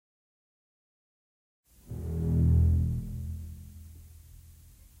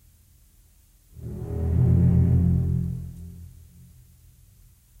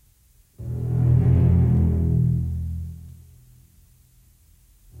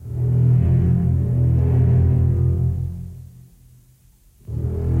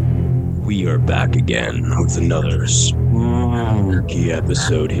We're back again with another spooky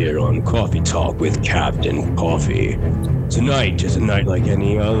episode here on Coffee Talk with Captain Coffee. Tonight is a night like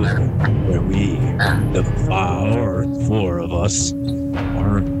any other, where we, the four of us,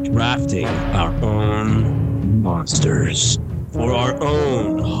 are drafting our own monsters for our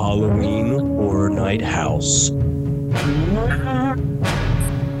own Halloween Horror Night house.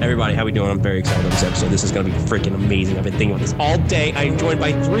 Everybody, how we doing? I'm very excited about this episode. This is going to be freaking amazing. I've been thinking about this all day. I'm joined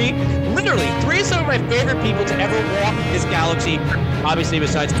by literally three of some of my favorite people to ever walk this galaxy. Obviously,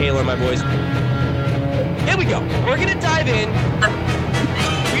 besides Kayla and my boys. Here we go. We're going to dive in.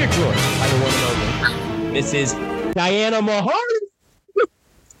 We are joined by the one and only Mrs. Diana Mahoney.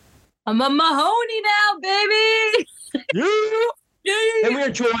 I'm a Mahoney now, baby. Yeah. And we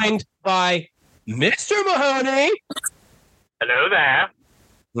are joined by Mr. Mahoney. Hello there.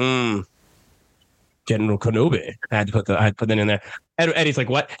 General Kenobi. I had to put that in there. Eddie's like,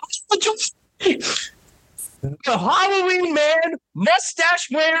 what? The Halloween man, mustache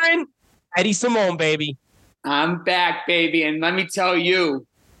wearing, Eddie Simone, baby. I'm back, baby, and let me tell you,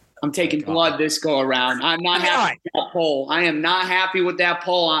 I'm taking blood this go around. I'm not happy with that poll. I am not happy with that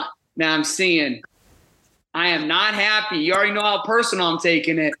poll that I'm seeing. I am not happy. You already know how personal I'm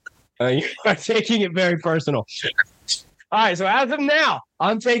taking it. You are taking it very personal. All right, so as of now,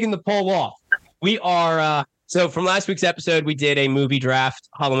 I'm taking the poll off. We are, so from last week's episode, we did a movie draft,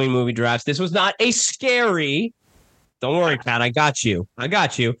 Halloween movie drafts. This was not a scary. Don't worry, Pat, I got you.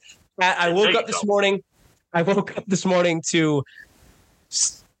 Pat, I woke up this morning to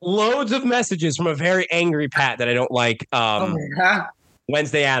loads of messages from a very angry Pat that I don't like.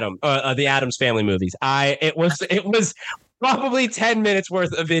 Wednesday Adam, the Addams Family movies. It was probably 10 minutes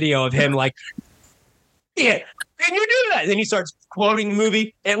worth of video of him like, yeah, can you do that? Then he starts quoting the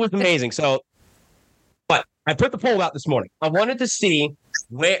movie. It was amazing. So, but I put the poll out this morning. I wanted to see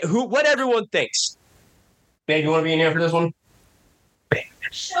what everyone thinks. Babe, you want to be in here for this one?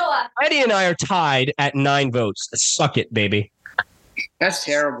 Sure. Eddie and I are tied at 9 votes. Suck it, baby. That's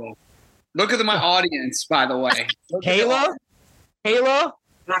terrible. Look at my audience, by the way. Kayla,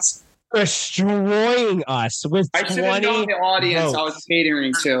 destroying us with 20 I should have known the audience votes. I was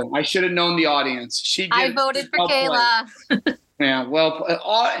catering to. I should have known the audience. I voted for Kayla. Yeah, well,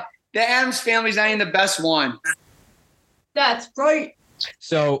 the Addams Family's not even the best one. That's right.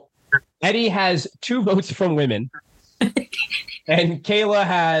 So Eddie has 2 votes from women, and Kayla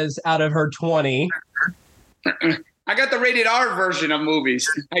has, out of her 20, I got the rated R version of movies.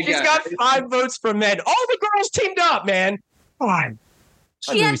 she's got 5 votes from men. All the girls teamed up, man. Come on.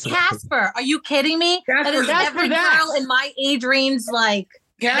 She had Casper. Are you kidding me? That is every girl in my age range, like.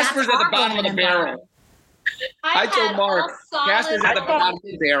 Casper's at the bottom of the barrel. I told Mark, Casper's at the bottom of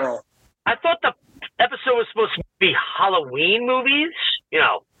the barrel. I thought the episode was supposed to be Halloween movies. You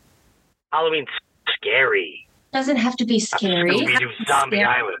know, Halloween scary. Doesn't have to be scary. Zombie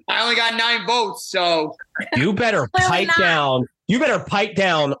Island. I only got 9 votes, so. You better pipe down. You better pipe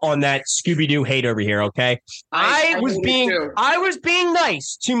down on that Scooby-Doo hate over here, okay? I was being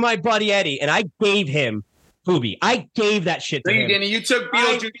nice to my buddy Eddie, and I gave him Poobie. I gave that shit to him. You took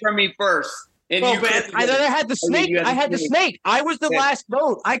Beetlejuice from me first. And I had the snake. I had the snake. I was the last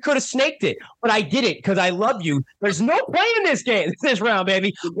vote. I could have snaked it, but I did it because I love you. There's no play in this game, this round,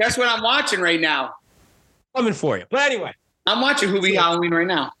 baby. Guess what I'm watching right now? Coming for you. But anyway. I'm watching Hubie Halloween right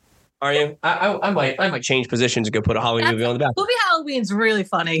now. Are you? I might change positions and go put a Halloween movie on the back. Movie Halloween's really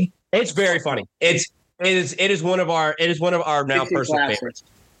funny. It's very funny. It is one of our now personal favorites.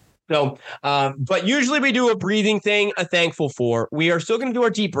 So, but usually we do a breathing thing, a thankful for. We are still going to do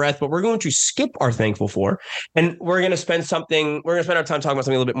our deep breath, but we're going to skip our thankful for, and we're going to spend our time talking about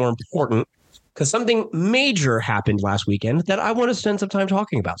something a little bit more important, because something major happened last weekend that I want to spend some time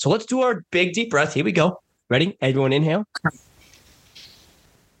talking about. So let's do our big deep breath. Here we go. Ready? Everyone inhale.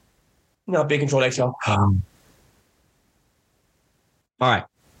 No, big controlled exhale. All right.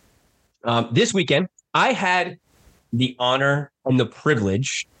 This weekend, I had the honor and the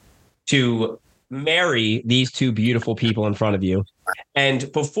privilege to marry these 2 beautiful people in front of you.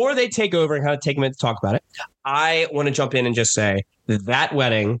 And before they take over and kind of take a minute to talk about it, I want to jump in and just say that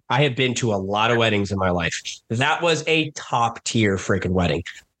wedding, I have been to a lot of weddings in my life. That was a top tier freaking wedding.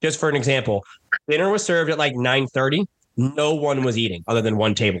 Just for an example, dinner was served at like 9:30. No one was eating other than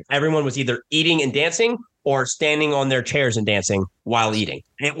one table. Everyone was either eating and dancing or standing on their chairs and dancing while eating.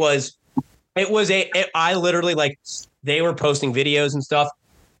 I literally, like, they were posting videos and stuff.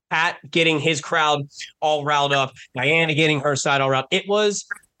 Pat getting his crowd all riled up. Diana getting her side all riled. It was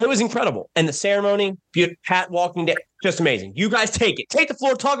incredible. And the ceremony, Pat walking down, just amazing. You guys take it. Take the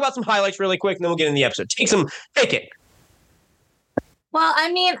floor. Talk about some highlights really quick, and then we'll get in the episode. Take it. Well,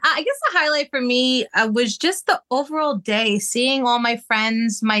 I mean, I guess the highlight for me was just the overall day, seeing all my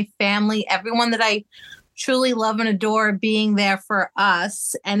friends, my family, everyone that I truly love and adore being there for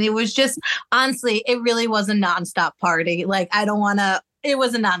us. And it was just, honestly, it really was a nonstop party. Like, it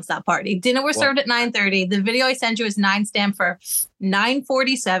was a nonstop party. Dinner was served at 9:30. The video I sent you is 9 stamp for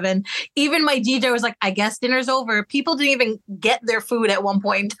 9:47. Even my DJ was like, I guess dinner's over. People didn't even get their food at one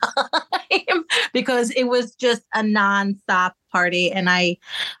point in time because it was just a nonstop party. And I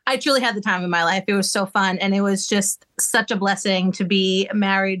truly had the time of my life. It was so fun. And it was just such a blessing to be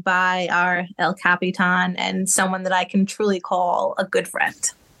married by our El Capitan and someone that I can truly call a good friend.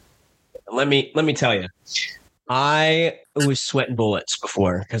 Let me tell you. I was sweating bullets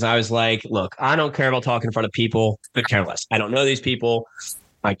before because I was like, look, I don't care about talking in front of people. Could care less. I don't know these people.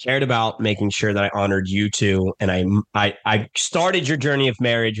 I cared about making sure that I honored you two. And I started your journey of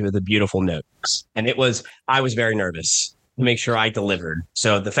marriage with a beautiful note. And I was very nervous to make sure I delivered.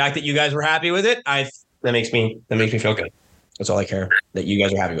 So the fact that you guys were happy with it, that makes me feel good. That's all I care, that you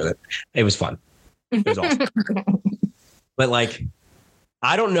guys are happy with it. It was fun. It was awesome. But like,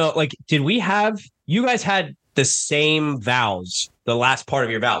 I don't know, like, you guys had the same vows, the last part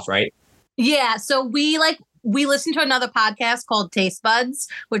of your vows, right? Yeah. So we listened to another podcast called Taste Buds,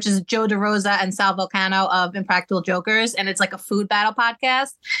 which is Joe DeRosa and Sal Volcano of Impractical Jokers. And it's like a food battle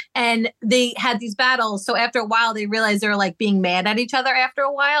podcast. And they had these battles. So after a while, they realized they were like being mad at each other after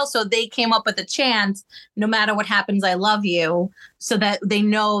a while. So they came up with a chant, no matter what happens, I love you, so that they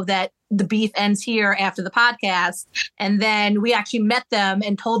know that the beef ends here after the podcast. And then we actually met them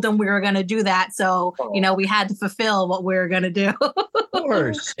and told them we were going to do that. So, we had to fulfill what we were going to do. Of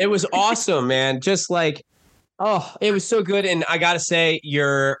course. It was awesome, man. Just like, oh, it was so good. And I got to say,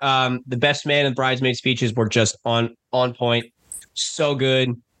 your the best man and bridesmaid speeches were just on point. So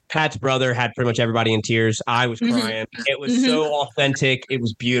good. Pat's brother had pretty much everybody in tears. I was crying. It was so authentic. It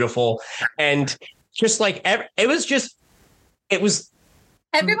was beautiful. And just like, everybody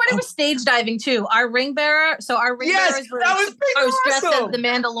was stage diving too. Our ring bearer. So our ring bearers were dressed as the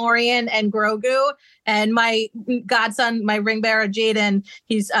Mandalorian and Grogu. And my godson, my ring bearer, Jaden,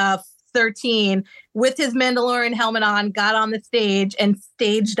 he's 13, with his Mandalorian helmet on, got on the stage and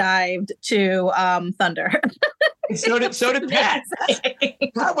stage dived to Thunder. So did Pat.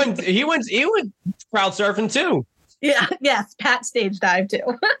 He went crowd surfing too. Yeah. Yes. Pat stage dived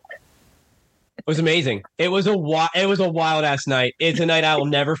too. It was amazing. It was a wild ass night. It's a night I will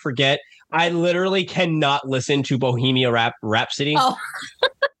never forget. I literally cannot listen to Bohemia Rhapsody. Oh.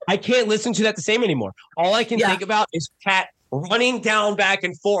 I can't listen to that the same anymore. All I can think about is Pat running down back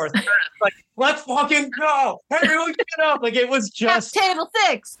and forth. Like, let's fucking go. Everyone get up. Like, it was just table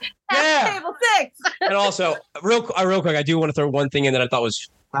 6. Table 6. And also, real quick, I do want to throw one thing in that I thought was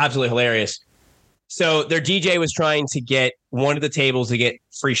absolutely hilarious. So their DJ was trying to get one of the tables to get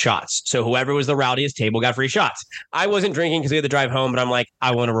free shots. So whoever was the rowdiest table got free shots. I wasn't drinking because we had to drive home, but I'm like,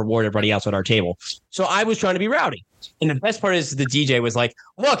 I want to reward everybody else at our table. So I was trying to be rowdy. And the best part is the DJ was like,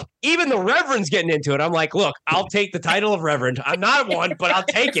 look, even the Reverend's getting into it. I'm like, look, I'll take the title of Reverend. I'm not one, but I'll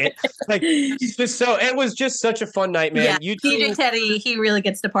take it. Like, it was just such a fun night, man. Yeah, DJ Teddy, he really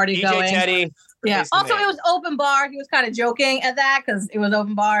gets the party going. DJ Teddy. Yeah. Also, it was open bar. He was kind of joking at that because it was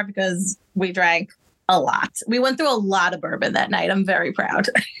open bar because we drank a lot. We went through a lot of bourbon that night. I'm very proud.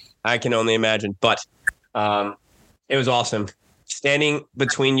 I can only imagine, but it was awesome. Standing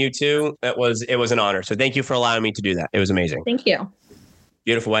between you two, it was an honor. So thank you for allowing me to do that. It was amazing. Thank you.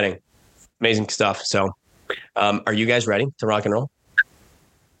 Beautiful wedding. Amazing stuff. So are you guys ready to rock and roll?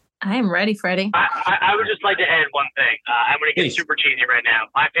 I am ready, Freddie. I would just like to add one thing. I'm going to get super cheesy right now.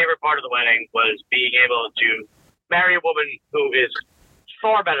 My favorite part of the wedding was being able to marry a woman who is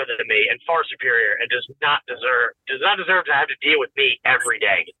far better than me and far superior and does not deserve to have to deal with me every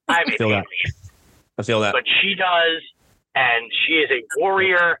day. I feel that. But she does, and she is a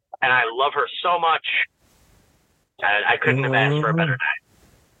warrior, and I love her so much. I couldn't have asked for a better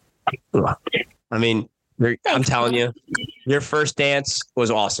night. I mean, I'm telling you, your first dance was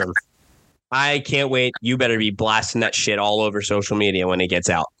awesome. I can't wait. You better be blasting that shit all over social media when it gets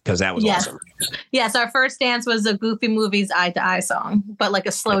out, because that was awesome. Yes, our first dance was a Goofy Movies Eye to Eye song, but like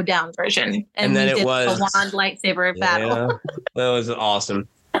a slowed down version. And then it was a wand lightsaber battle. That was awesome.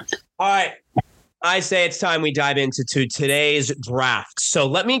 All right. I say it's time we dive into today's draft. So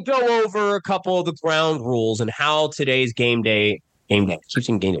let me go over a couple of the ground rules and how today's game day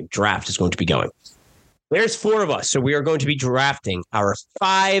draft is going to be going. There's 4 of us, so we are going to be drafting our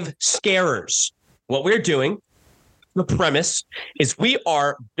 5 scarers. What we're doing, the premise, is we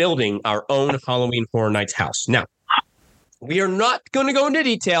are building our own Halloween Horror Nights house. Now, we are not going to go into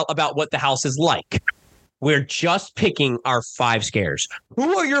detail about what the house is like. We're just picking our 5 scares.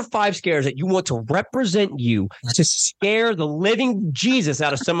 Who are your 5 scares that you want to represent you to scare the living Jesus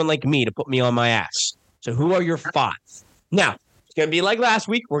out of someone like me to put me on my ass? So who are your 5? Now, it's going to be like last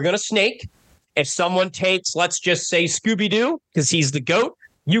week. We're going to snake. If someone takes, let's just say Scooby-Doo, because he's the GOAT,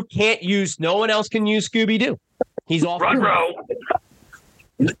 you can't use, no one else can use Scooby-Doo. He's off. Run, bro.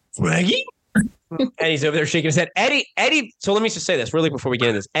 Reggie? Eddie's over there shaking his head. Eddie, so let me just say this really before we get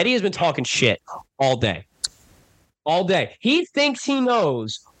into this. Eddie has been talking shit all day. All day. He thinks he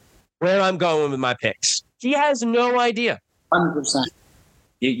knows where I'm going with my picks. He has no idea. 100%.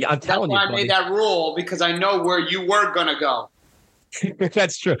 I'm telling you. That's why I made that rule, because I know where you were going to go.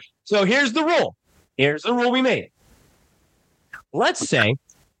 That's true. So here's the rule. Here's the rule we made. Let's say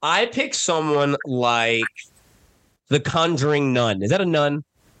I pick someone like the Conjuring Nun. Is that a nun?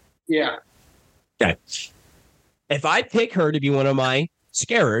 Yeah. Okay. If I pick her to be one of my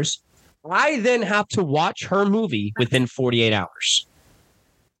scarers, I then have to watch her movie within 48 hours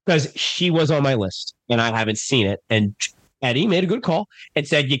because she was on my list and I haven't seen it. And Eddie made a good call and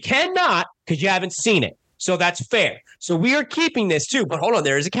said, you cannot because you haven't seen it. So that's fair. So we are keeping this too. But hold on,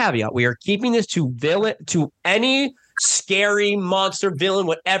 there is a caveat. We are keeping this to any scary monster, villain,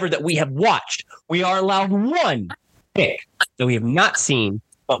 whatever that we have watched. We are allowed 1 pick that we have not seen,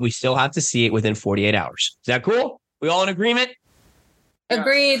 but we still have to see it within 48 hours. Is that cool? We all in agreement?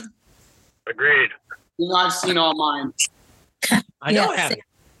 Agreed. Agreed. You know, I've seen all mine. I know I haven't.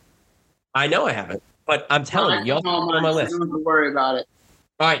 I know I haven't. But I'm telling you, y'all on my list. You don't have to worry about it.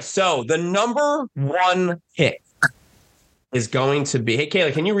 All right, so the number 1 pick is going to be... Hey,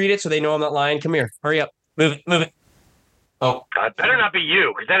 Kayla, can you read it so they know I'm not lying? Come here. Hurry up. Move it. Oh. It better not be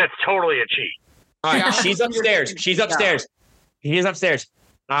you, because then it's totally a cheat. All right, she's upstairs. He is upstairs.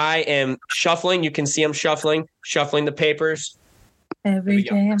 I am shuffling. You can see I'm shuffling the papers. Every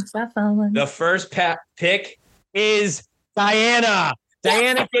day I'm shuffling. The first pick is Diana.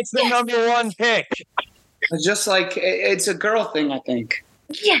 Diana gets the number 1 pick. It's just like, it's a girl thing, I think.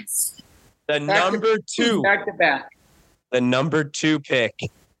 Yes. The number 2. Back to back. The number 2 pick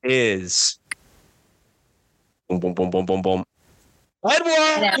is... Boom, boom, boom, boom, boom, boom.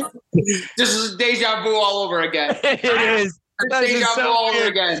 Edward! This is deja vu all over again. It is. Deja vu all over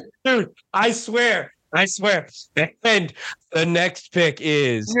again. Dude, I swear. And the next pick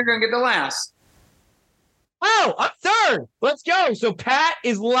is... You're going to get the last. Oh, I'm third. Let's go. So Pat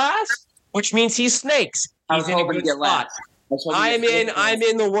is last, which means he snakes. He's in a good spot. I'm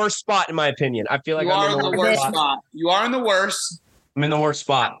in the worst spot, in my opinion. I feel like I'm in the worst spot. You are in the worst. I'm in the worst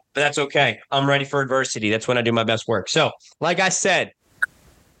spot, but that's okay. I'm ready for adversity. That's when I do my best work. So, like I said,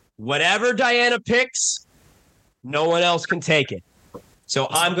 whatever Diana picks, no one else can take it. So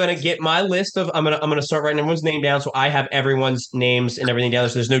I'm going to get my list of, I'm going to start writing everyone's name down. So I have everyone's names and everything down there.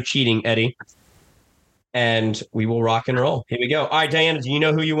 So there's no cheating, Eddie. And we will rock and roll. Here we go. All right, Diana, do you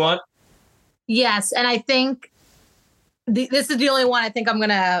know who you want? Yes. And I think this is the only one I think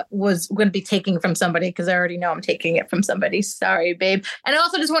was going to be taking from somebody because I already know I'm taking it from somebody. Sorry, babe. And I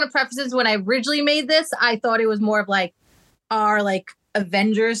also just want to preface this. When I originally made this, I thought it was more of like our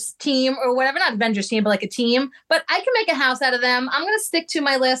Avengers team or whatever, not Avengers team, but like a team. But I can make a house out of them. I'm going to stick to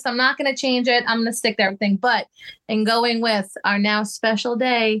my list. I'm not going to change it. I'm going to stick to everything. But in going with our now special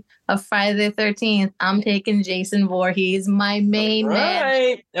day of Friday the 13th, I'm taking Jason Voorhees, my main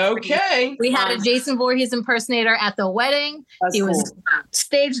man. Okay. We had a Jason Voorhees impersonator at the wedding. He was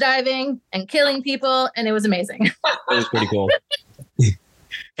stage diving and killing people, and it was amazing. It was pretty cool.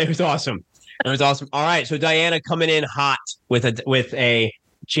 It was awesome. It was awesome. All right, so Diana coming in hot with a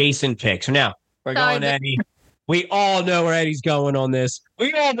Jason pick. So now we're going Eddie. We all know where Eddie's going on this.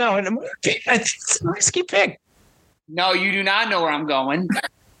 We all know, and it's a risky pick. No, you do not know where I'm going.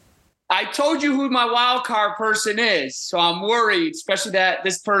 I told you who my wild card person is, so I'm worried, especially that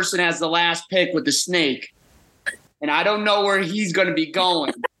this person has the last pick with the snake, and I don't know where he's going to be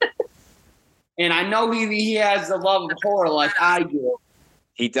going. And I know he has the love of horror like I do.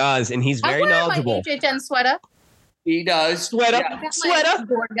 He does, and he's very knowledgeable. My HHN sweater. He does. Sweater.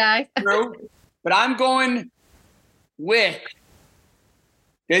 Board guy. True. But I'm going with,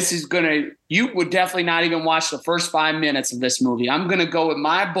 you would definitely not even watch the first 5 minutes of this movie. I'm going to go with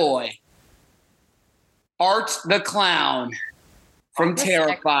my boy, Art the Clown from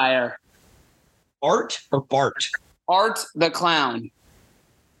Terrifier. Art or Bart? Art the Clown.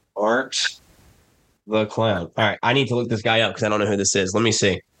 Art the Clown. All right, I need to look this guy up because I don't know who this is. Let me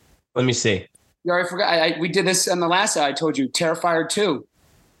see. You already forgot. We did this on the last side. I told you, Terrifier 2.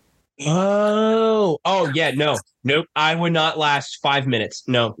 Oh, yeah, nope. I would not last 5 minutes.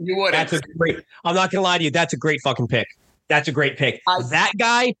 No, you wouldn't. I'm not gonna lie to you. That's a great fucking pick. That's a great pick. That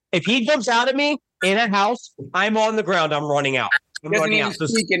guy, if he jumps out at me, in a house, I'm on the ground. I'm running out. He doesn't even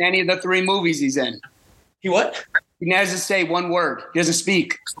speak in any of the 3 movies he's in. He what? He doesn't say one word. He doesn't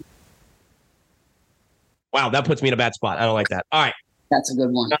speak. Wow, that puts me in a bad spot. I don't like that. All right. That's a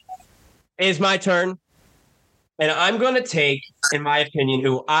good one. It's my turn. And I'm going to take, in my opinion,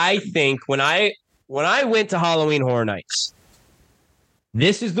 who I think when I went to Halloween Horror Nights,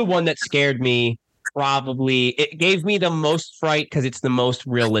 this is the one that scared me. Probably it gave me the most fright because it's the most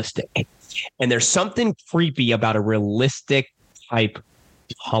realistic. And there's something creepy about a realistic type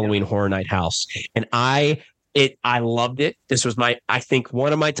Halloween Horror Night house. And I loved it. This was I think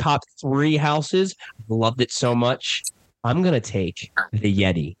one of my top 3 houses. I loved it so much. I'm going to take the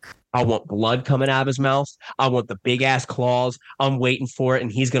Yeti. I want blood coming out of his mouth. I want the big ass claws. I'm waiting for it.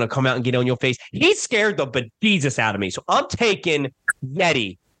 And he's going to come out and get on your face. He scared the bejesus out of me. So I'm taking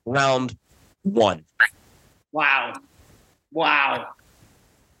Yeti round 1. Wow.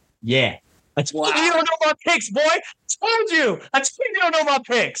 Yeah. I told you don't know my picks, boy. I told you you don't know my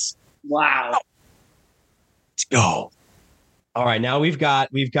picks. Wow. Let's go. All right, now we've got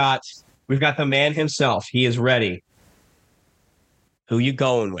the man himself. He is ready. Who you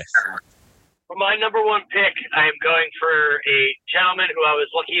going with? For my number 1 pick, I am going for a gentleman who I was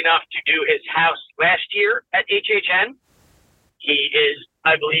lucky enough to do his house last year at HHN. He is,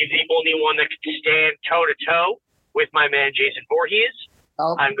 I believe, the only one that can stand toe-to-toe with my man Jason Voorhees.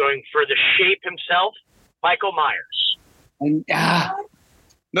 Oh. I'm going for the Shape himself, Michael Myers.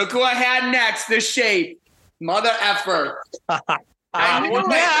 Look who I had next, the Shape. Mother effer. I knew it.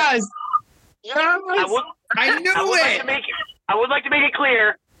 I would like to make it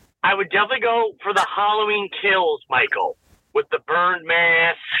clear, I would definitely go for the Halloween Kills, Michael, with the burned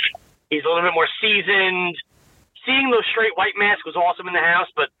mask. He's a little bit more seasoned. Seeing those straight white masks was awesome in the house,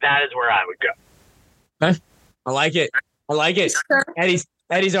 but that is where I would go. I like it.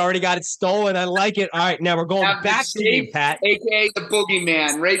 Eddie's already got it stolen. I like it. All right, now we're going back to you, Pat. AKA the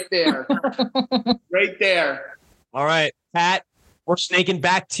boogeyman, right there. Right there. All right, Pat, we're snaking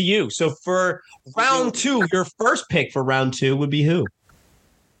back to you. So for round 2, your first pick for round 2 would be who?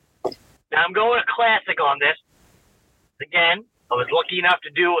 Now I'm going a classic on this. Again, I was lucky enough to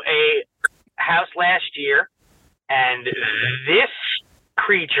do a house last year, and this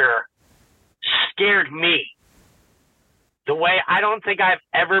creature scared me the way I don't think I've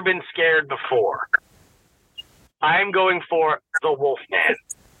ever been scared before. I'm going for the Wolfman.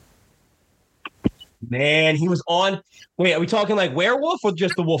 Man, he was on. Wait, are we talking like werewolf or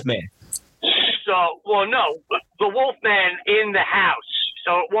just the Wolfman? No, the Wolfman in the house.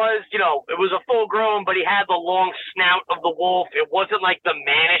 So it was, it was a full grown, but he had the long snout of the wolf. It wasn't like the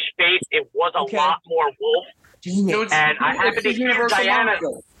mannish face. It was a lot more wolf. And I happened to hear Diana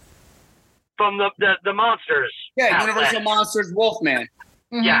from the Monsters. Yeah, Universal Monsters Wolfman.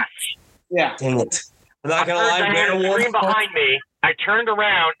 Mm-hmm. Yes. Yeah. Dang it. I'm not going to lie. Diana screamed behind me. I turned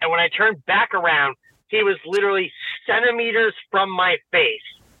around, and when I turned back around, he was literally centimeters from my face.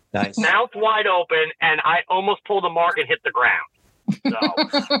 Nice. Mouth wide open, and I almost pulled a mark and hit the ground. So.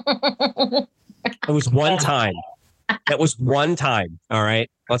 It was one time. That was one time. All right.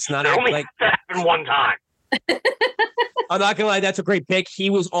 Let's not act like that happened one time. I'm not gonna lie, that's a great pick. He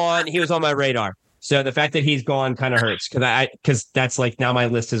was on my radar. So the fact that he's gone kind of hurts because that's like now my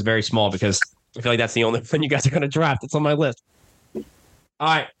list is very small because I feel like that's the only one you guys are gonna draft. It's on my list. All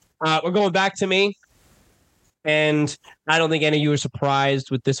right. We're going back to me. And I don't think any of you are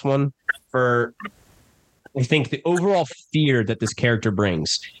surprised with this one I think the overall fear that this character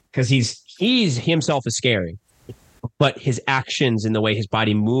brings, because he's himself is scary, but his actions and the way his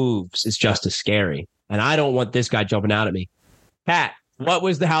body moves is just as scary. And I don't want this guy jumping out at me. Pat, what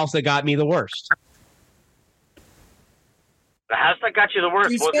was the house that got me the worst? The house that got you the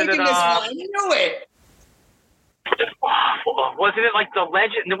worst, wasn't it? I knew it. Wasn't it like the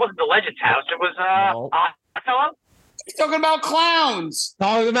legend? It wasn't the Legend's house. It was Othello. He's talking about clowns.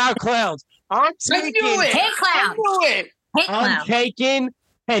 Talking about clowns. I'm taking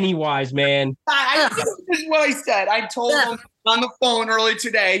Pennywise, man. This is what I said. I told him on the phone early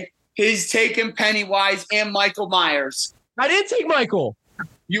today. He's taking Pennywise and Michael Myers. I didn't take Michael.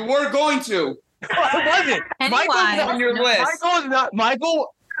 You were going to. I wasn't. Michael's on your list. Michael is not.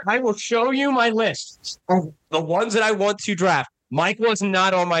 Michael, I will show you my list of the ones that I want to draft. Michael is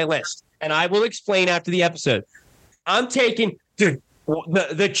not on my list, and I will explain after the episode. I'm taking the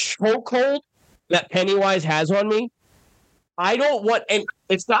chokehold that Pennywise has on me. I don't want, and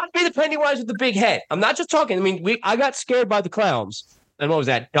it's not be the Pennywise with the big head. I'm not just talking. I mean, I got scared by the clowns. And what was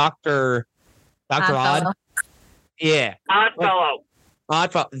that? Dr. Odd? Yeah. Oddfellow.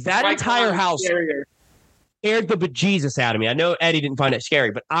 That entire house scared the bejesus out of me. I know Eddie didn't find it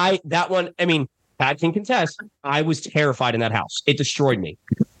scary, but that one, I mean, Pat can contest, I was terrified in that house. It destroyed me.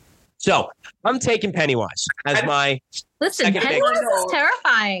 So I'm taking Pennywise as my Listen, Pennywise is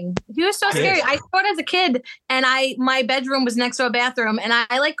terrifying. He was so scary. I saw it as a kid, and my bedroom was next to a bathroom, and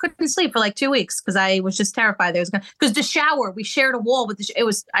I like couldn't sleep for like 2 weeks because I was just terrified there was going because the shower, we shared a wall with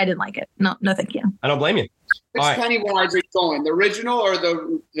I didn't like it. No, thank you. I don't blame you. Which Pennywise are you going? The original or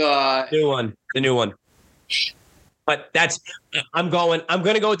the new one? The new one. But I'm going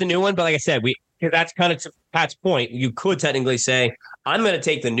to go with the new one. But like I said, that's kind of to Pat's point. You could technically say, I'm going to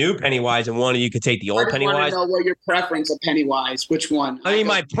take the new Pennywise and one of you could take the old Pennywise. I want to know what your preference of Pennywise, which one? I mean,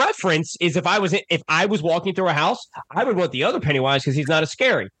 my preference is if I was walking through a house, I would want the other Pennywise because he's not as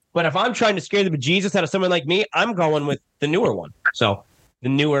scary. But if I'm trying to scare the bejesus out of someone like me, I'm going with the newer one. So the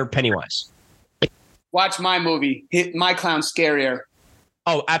newer Pennywise. Watch my movie. My Clown's Scarier.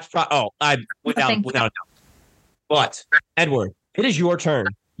 Oh, without a doubt. But Edward, it is your turn.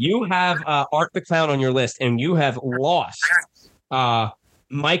 You have Art the Clown on your list, and you have lost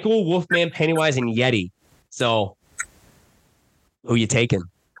Michael, Wolfman, Pennywise, and Yeti. So, who you taking?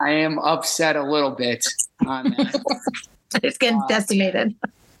 I am upset a little bit on that. It's getting decimated.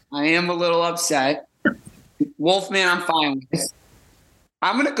 I am a little upset. Wolfman, I'm fine with.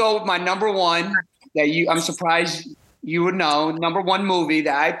 I'm going to go with my number one that I'm surprised you would know. Number one movie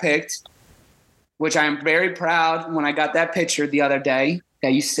that I picked, which I am very proud when I got that picture the other day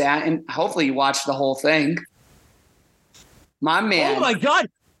that you sat and hopefully you watched the whole thing. My man. Oh my God.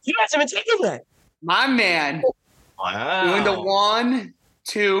 You guys haven't taken that. My man. Wow. Doing the 1,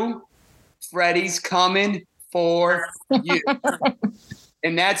 2, Freddy's coming for you.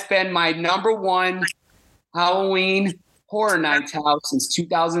 And that's been my number one Halloween Horror Nights house since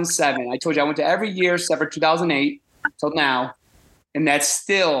 2007. I told you I went to every year except for 2008 till now. And that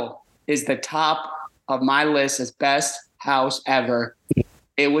still is the top of my list as best house ever.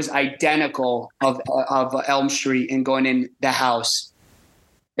 It was identical of Elm Street and going in the house.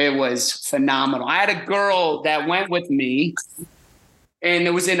 It was phenomenal. I had a girl that went with me, and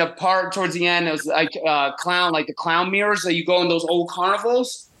it was in a part towards the end. It was like clown, like the clown mirrors that you go in those old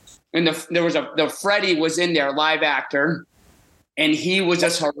carnivals. And the Freddy was in there, live actor, and he was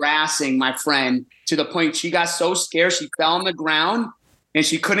just harassing my friend to the point she got so scared she fell on the ground and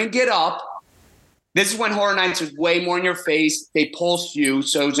she couldn't get up. This is when Horror Nights was way more in your face. They pulsed you,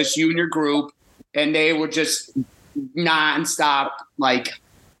 so it was just you and your group, and they would just nonstop like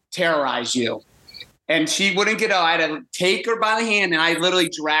terrorize you. And she wouldn't get up. I had to take her by the hand, and I literally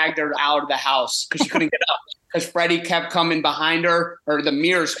dragged her out of the house because she couldn't get up. Because Freddie kept coming behind her, or the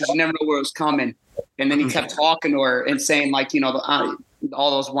mirrors, because you never know where it was coming. And then he kept talking to her and saying, like,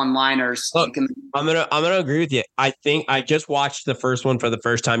 all those one-liners. Look, I'm gonna agree with you. I think I just watched the first one for the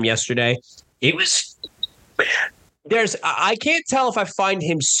first time yesterday. It was I can't tell if I find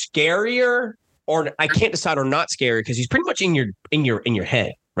him scarier or I can't decide or not scary because he's pretty much in your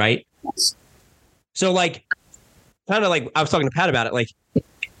head, right? So like kind of like I was talking to Pat about it. Like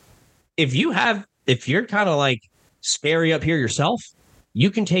if you're kind of like scary up here yourself,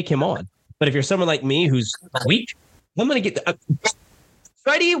 you can take him on. But if you're someone like me who's weak, I'm gonna get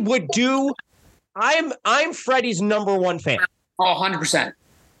Freddie would do. I'm Freddie's number one fan. Oh, 100%.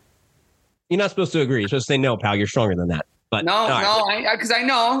 You're not supposed to agree. You're supposed to say, no, pal, you're stronger than that. But no, because I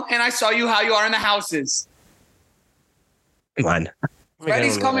know, and I saw you how you are in the houses. Come on.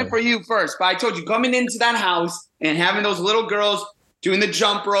 Freddie's coming for you first. But I told you, coming into that house and having those little girls doing the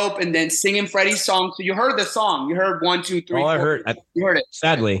jump rope and then singing Freddie's song. So you heard the song. You heard 1, 2, 3. Oh, I heard. You heard it.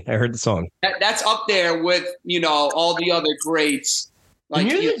 Sadly, I heard the song. That's up there with, all the other greats. Like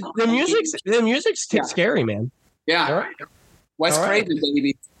the music's scary, man. Yeah. All right. Wes Craven,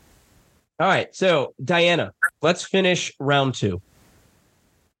 baby. All right, so Diana, let's finish round 2.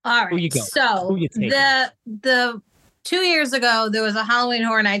 All right. Who you go? So Who you taking? the 2 years ago there was a Halloween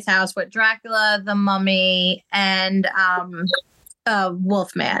Horror Nights house with Dracula, the Mummy, and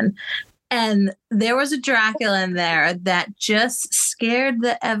Wolfman. And there was a Dracula in there that just scared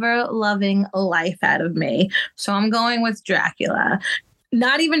the ever-loving life out of me. So I'm going with Dracula.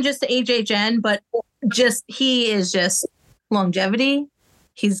 Not even just the HHN, but he is just longevity.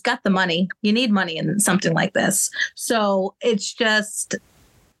 He's got the money. You need money in something like this. So it's just,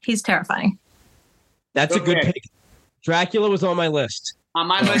 he's terrifying. That's a good pick. Dracula was on my list. On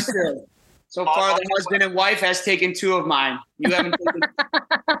my list too. So far, the husband and wife has taken 2 of mine. You haven't taken.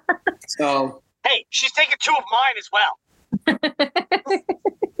 So. Hey, she's taken 2 of mine as well.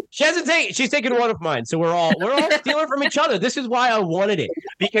 She's taken 1 of mine. So we're all stealing from each other. This is why I wanted it.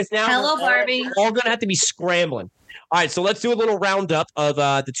 Because now Barbie. We're all going to have to be scrambling. All right, so let's do a little roundup of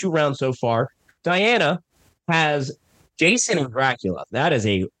the 2 rounds so far. Diana has Jason and Dracula. That is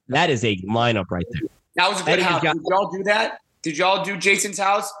a lineup right there. That was a good house. Did y'all do that? Did y'all do Jason's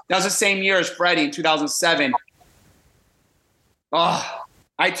house? That was the same year as Freddy in 2007. Oh,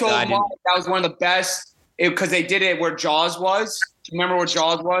 I told Mark that was one of the best because they did it where Jaws was. Do you remember where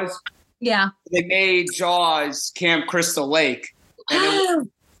Jaws was? Yeah. They made Jaws Camp Crystal Lake. And it was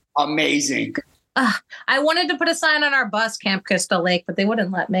amazing. I wanted to put a sign on our bus, Camp Crystal Lake, but they wouldn't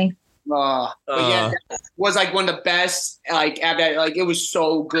let me. But yeah, that was like one of the best. Like it was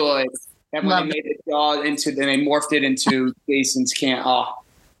so good. And when they made it Jaws then they morphed it into Jason's camp. Oh,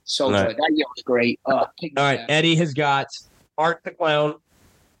 so good. That year was great. All right, Eddie has got Art the Clown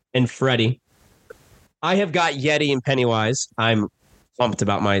and Freddy. I have got Yeti and Pennywise. I'm pumped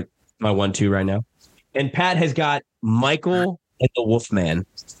about my 1-2 right now. And Pat has got Michael and the Wolfman.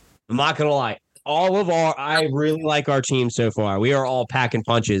 I'm not gonna lie. I really like our team so far. We are all packing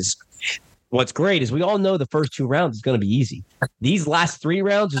punches. What's great is we all know the first 2 rounds is going to be easy. These last 3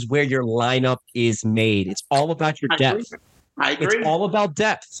 rounds is where your lineup is made. It's all about your depth. I agree. It's all about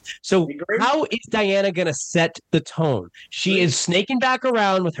depth. So how is Diana going to set the tone? She is snaking back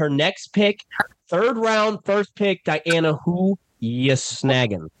around with her next pick. 3rd round, first pick. Diana, who you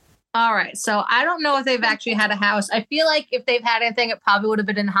snagging? All right. So I don't know if they've actually had a house. I feel like if they've had anything, it probably would have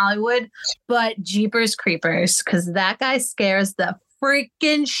been in Hollywood. But Jeepers Creepers, because that guy scares the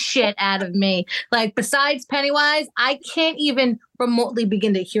freaking shit out of me. Like, besides Pennywise, I can't even remotely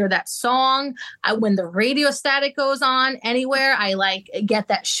begin to hear that song. When the radio static goes on anywhere, I like get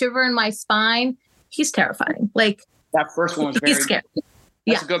that shiver in my spine. He's terrifying. Like, that first one was very scary.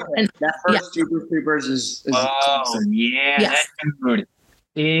 That's a good one. That first Jeepers Creepers is awesome. That's good.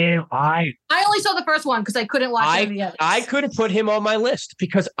 Ew, I only saw the first one because I couldn't watch any of the others. I couldn't put him on my list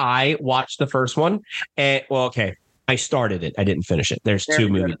because I watched the first one. And I started it. I didn't finish it. There's 2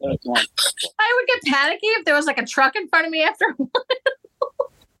 movies. I would get panicky if there was like a truck in front of me after one.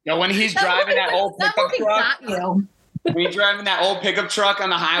 Yeah, when he's driving that old pickup truck. When he's driving that old pickup truck on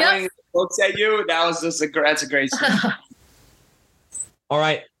the highway and looks at you, that's a great scene. All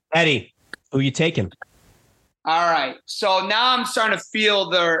right, Eddie, who you taking? All right. So now I'm starting to feel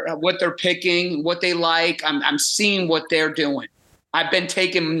what they're picking, what they like. I'm seeing what they're doing. I've been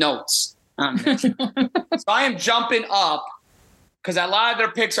taking notes. So I am jumping up because a lot of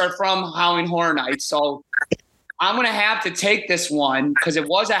their picks are from Halloween Horror Nights. So I'm going to have to take this one because it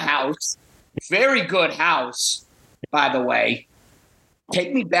was a house. Very good house, by the way.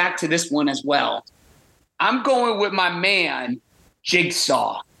 Take me back to this one as well. I'm going with my man,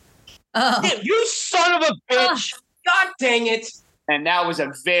 Jigsaw. Damn, you son of a bitch. God dang it. And that was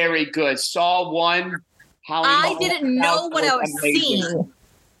a very good Saw 1. I didn't know what I was seeing.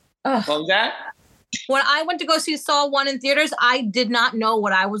 What was that? When I went to go see Saw 1 in theaters, I did not know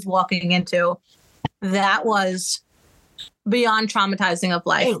what I was walking into. That was beyond traumatizing of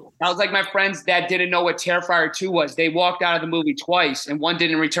life. That was like my friends that didn't know what Terrifier 2 was. They walked out of the movie twice and one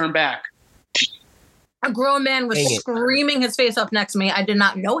didn't return back. A grown man was screaming his face off next to me. I did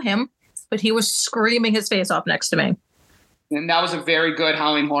not know him, but he was screaming his face off next to me. And that was a very good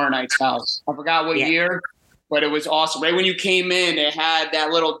Halloween Horror Nights house. I forgot what year, but it was awesome. Right when you came in, it had that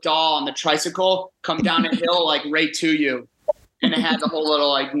little doll on the tricycle come down a hill like right to you. And it had the whole little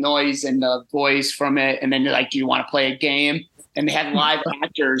like noise and the voice from it. And then like, do you want to play a game? And they had live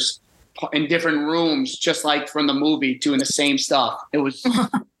actors in different rooms, just like from the movie, doing the same stuff. It was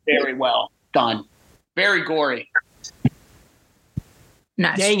very well done. Very gory.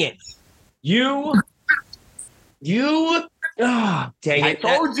 Nice. Dang it. You, dang it.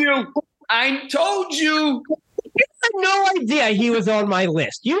 I told you. You had no idea he was on my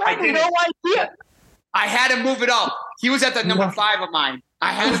list. You had no idea. I had to move it up. He was at the number 5 of mine.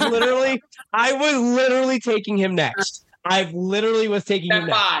 I was literally taking him next. I literally was taking him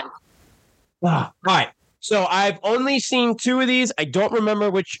next. 5. All right. So I've only seen 2 of these. I don't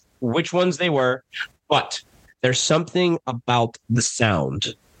remember which ones they were, but there's something about the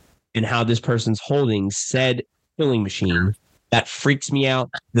sound and how this person's holding said killing machine that freaks me out.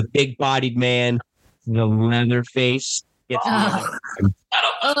 The big bodied man, the leather face. It's yeah.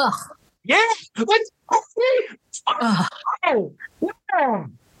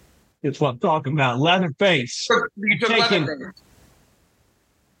 It's what I'm talking about. Leatherface. You took Leatherface.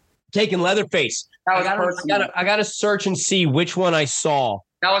 Taking Leatherface. I gotta search and see which one I saw.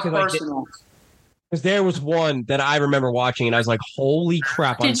 That was personal. Because there was one that I remember watching, and I was like, "Holy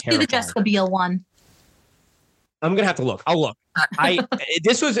crap!" Did you see the Jessica Biel one? I'm gonna have to look. I'll look.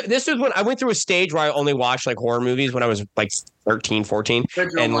 This was when I went through a stage where I only watched like horror movies when I was like 13, 14,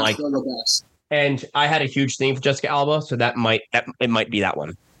 and like, and I had a huge thing for Jessica Alba, so it might be that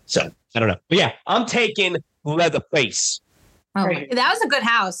one. So I don't know, but yeah, I'm taking Leatherface. Oh, that was a good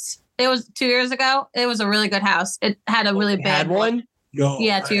house. It was 2 years ago. It was a really good house. It had a really bad Had one? No,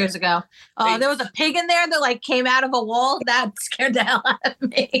 yeah, 2 years ago. There was a pig in there that like came out of a wall. That scared the hell out of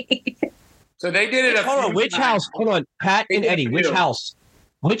me. So they did it. Hold on, which house? Hold on, Pat and Eddie. Which house?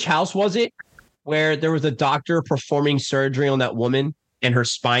 Which house was it where there was a doctor performing surgery on that woman and her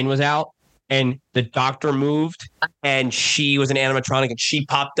spine was out and the doctor moved and she was an animatronic and she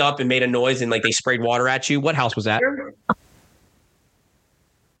popped up and made a noise and like they sprayed water at you? What house was that?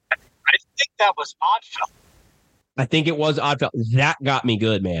 I think that was Oddfellows. I think it was Oddfellows. That got me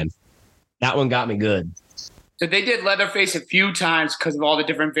good, man. That one got me good. So they did Leatherface a few times because of all the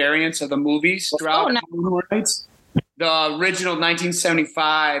different variants of the movies throughout the rights. The original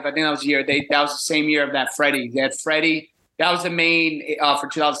 1975, I think that was the year. That was the same year of that Freddy. They had Freddy. That was the main for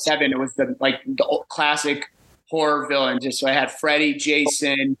 2007. It was the old classic horror villain. So I had Freddy,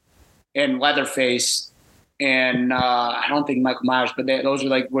 Jason, and Leatherface, and I don't think Michael Myers, but those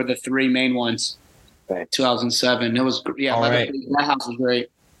were the three main ones. 2007. It was Leatherface. Right. That house was great.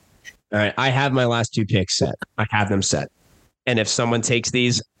 All right, I have my last two picks set. I have them set. And if someone takes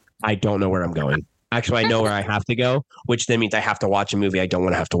these, I don't know where I'm going. Actually, I know where I have to go, which then means I have to watch a movie I don't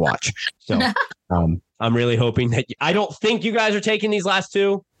want to have to watch. So I'm really hoping that I don't think you guys are taking these last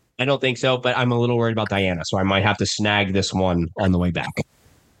two. I don't think so, but I'm a little worried about Diana. So I might have to snag this one on the way back.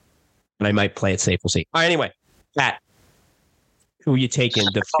 And I might play it safe. We'll see. All right, anyway, Pat, who are you taking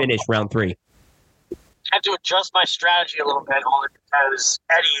to finish round 3? I had to adjust my strategy a little bit only because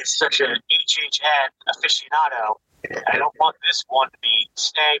Eddie is such an HHN aficionado. I don't want this one to be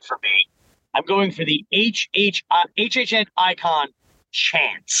snagged for me. I'm going for the HHN icon,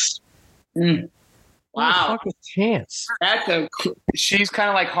 Chance. Wow. Chance. She's kind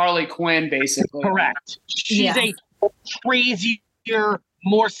of like Harley Quinn, basically. Correct. She's a crazier,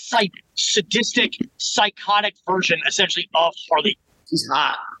 more sadistic, psychotic version, essentially, of Harley. She's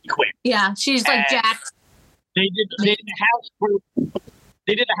hot. Quinn. Yeah, she's like Jack. They did the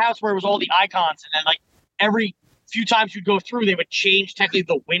house where it was all the icons, and then like every few times you'd go through, they would change technically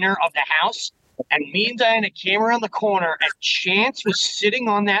the winner of the house. And me and Diana came around the corner, and Chance was sitting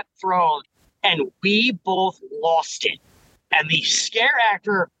on that throne, and we both lost it. And the scare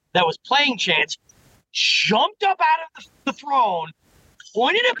actor that was playing Chance jumped up out of the throne,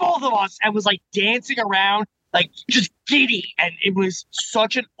 pointed at both of us, and was like dancing around, like just giddy. And it was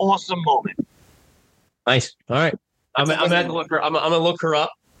such an awesome moment. Nice. All right. I'm gonna have to look her. I'm gonna look her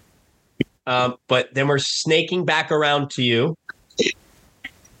up. But then we're snaking back around to you.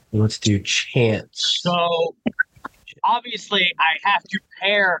 Let's do Chance. So obviously, I have to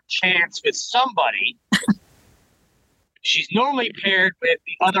pair Chance with somebody. She's normally paired with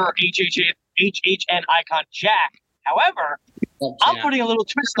the other HHN icon, Jack. However, I'm putting a little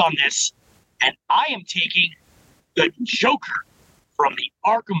twist on this, and I am taking the Joker from the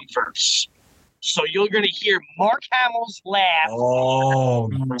Arkhamverse. So you're going to hear Mark Hamill's laugh. Oh,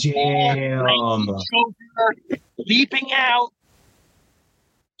 damn. Joker leaping out.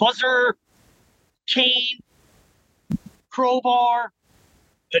 Buzzer, cane, crowbar,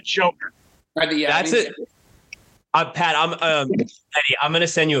 the Joker. That's it. Pat, Eddie, I'm going to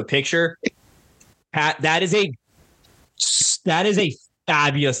send you a picture. Pat, that is a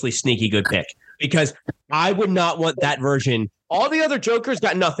fabulously sneaky good pick because I would not want that version. All the other Jokers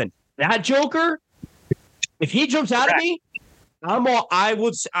got nothing. That Joker, if he jumps out at me,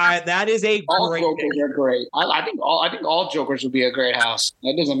 that is a all great Jokers pick. are great. I think all Jokers would be a great house.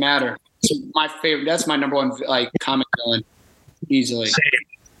 That doesn't matter. It's my favorite. That's my number one comic villain, easily.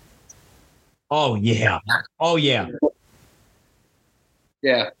 Oh yeah.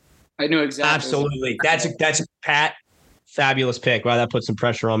 Yeah, I knew exactly. Absolutely. That's a Pat. Fabulous pick. Wow, that puts some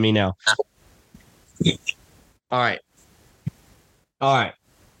pressure on me now. All right.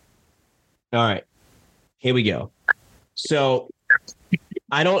 Here we go. So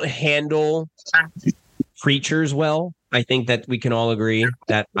I don't handle creatures well. I think that we can all agree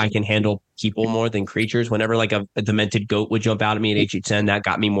that I can handle people more than creatures. Whenever like a demented goat would jump out at me at HH10, that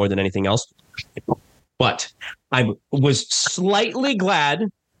got me more than anything else. But I was slightly glad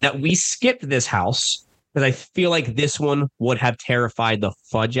that we skipped this house because I feel like this one would have terrified the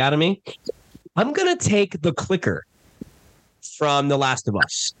fudge out of me. I'm going to take the clicker from The Last of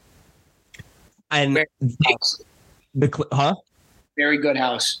Us. And very good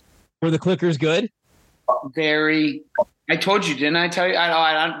house. Were the clickers good? Very. I told you, didn't I tell you?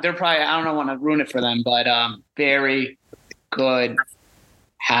 They're probably. I don't want to ruin it for them, but very good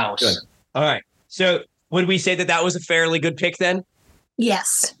house. Good. All right. So would we say that was a fairly good pick then?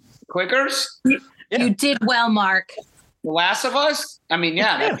 Yes. Clickers. You did well, Mark. The Last of Us. I mean,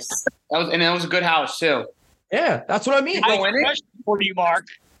 yeah, that was a good house too. Yeah, that's what I mean. I have a question for you, Mark.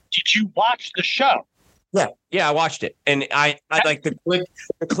 Did you watch the show? Yeah, I watched it, and I like the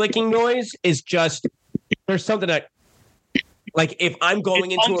clicking noise is just there's something that like if I'm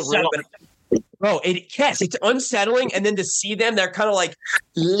going into a room. Bro, it's unsettling, and then to see them, they're kind of like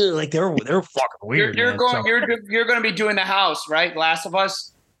they're fucking weird. You're going to be doing the house, right? Last of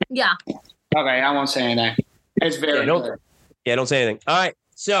Us. Yeah. Okay, I won't say anything. It's very good. Yeah, don't say anything. All right,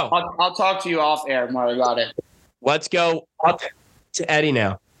 so I'll talk to you off air more about it. Let's go up to Eddie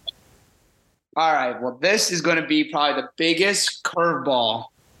now. All right. Well, this is going to be probably the biggest curveball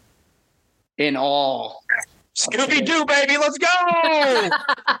in all. Scooby-Doo, baby, let's go! I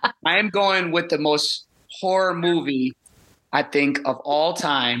am going with the most horror movie, I think, of all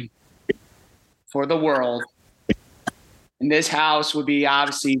time for the world. And this house would be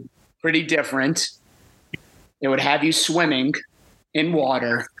obviously pretty different. It would have you swimming in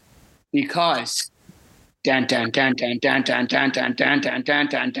water because dun dun dun dun dun dun dun dun dun dun dun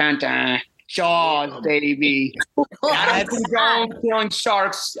dun dun dun. Jaws, baby. I've been killing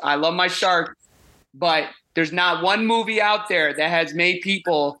sharks. I love my shark, but there's not one movie out there that has made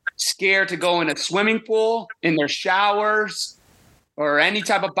people scared to go in a swimming pool, in their showers, or any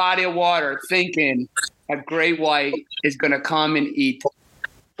type of body of water, thinking a great white is going to come and eat.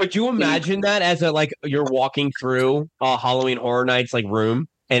 Could you imagine that as you're walking through a Halloween Horror Nights room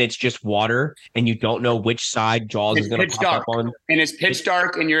and it's just water and you don't know which side Jaws is going to pop up on? And it's pitch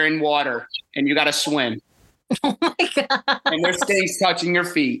dark and you're in water and you got to swim. Oh my God. And there's things touching your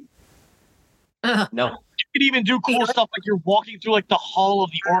feet. No. You could even do cool stuff like you're walking through the hull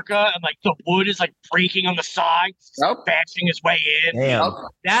of the orca and the wood is breaking on the sides, bashing its way in. Damn.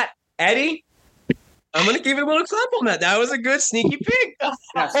 That, Eddie, I'm going to give you a little clap on that. That was a good sneaky pick.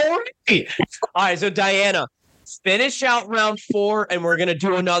 Yes. All right, so Diana, finish out round 4, and we're going to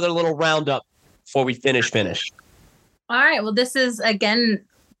do another little roundup before we finish. All right. Well, this is, again,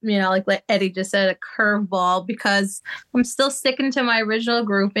 like Eddie just said, a curveball because I'm still sticking to my original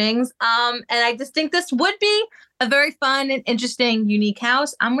groupings. And I just think this would be a very fun and interesting, unique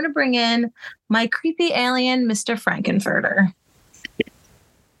house. I'm going to bring in my creepy alien, Mr. Frankenfurter.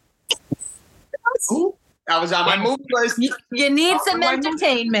 Ooh, that was on my movie list. You need some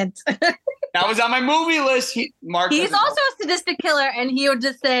entertainment. That was on my movie list. He's also a sadistic killer, and he would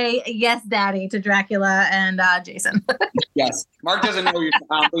just say, yes, daddy, to Dracula and Jason. Yes. Mark doesn't know I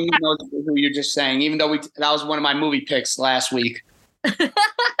don't think he knows who you're just saying, even though that was one of my movie picks last week.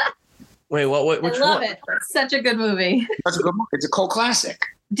 Wait, what? Which I love one? it. It's such a good movie. That's a good movie. It's a cult classic.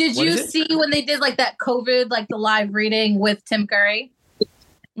 Did you see when they did that COVID, the live reading with Tim Curry?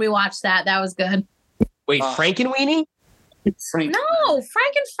 We watched that. That was good. Wait, Frankenweenie? No,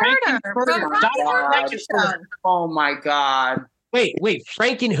 Frankenfurter. From Rocky Show. Oh my God. Wait,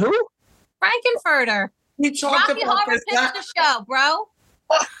 Franken who? Frankenfurter. We talked Rocky about Horror this. Picture Show, bro.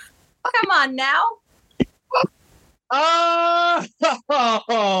 Come on now. Oh,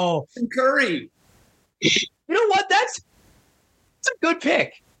 Curry. You know what? That's a good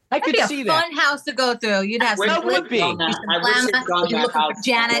pick. I could see that. Fun house to go through. You'd have some. That would be. You'd look for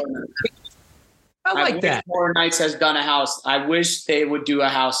Janet. I like that. Horror Nights has done a house. I wish they would do a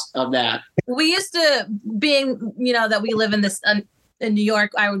house of that. We used to, being that we live in this in New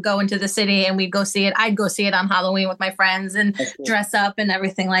York, I would go into the city and we'd go see it. I'd go see it on Halloween with my friends and dress up and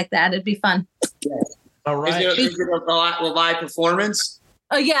everything like that. It'd be fun. Yeah. All right. Is it a live performance?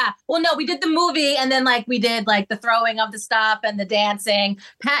 Oh yeah. Well, no, we did the movie and then we did the throwing of the stuff and the dancing.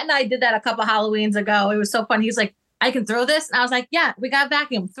 Pat and I did that a couple Halloweens ago. It was so fun. He was like, I can throw this. And I was like, yeah, we got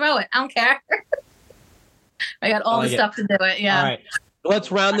vacuum. Throw it. I don't care. I got all the stuff to do it. Yeah. All right.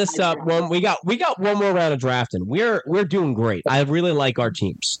 Let's round this up. We got one more round of drafting. We're doing great. I really like our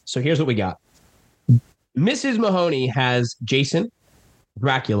teams. So here's what we got. Mrs. Mahoney has Jason,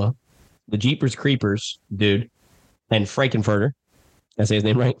 Dracula, the Jeepers Creepers dude, and Frankenfurter. Did I say his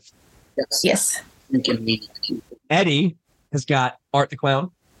name right? Yes. Eddie has got Art the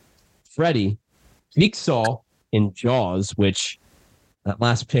Clown, Freddy, Jigsaw, and Jaws, which that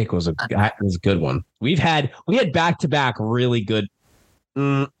last pick was a good one. We had back-to-back really good.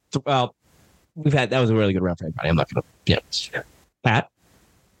 That was a really good round for everybody. I'm not gonna Pat.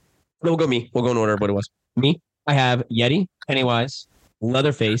 We'll go me. We'll go in order of what it was. Me. I have Yeti, Pennywise,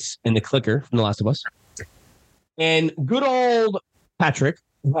 Leatherface, and the Clicker from The Last of Us. And good old Patrick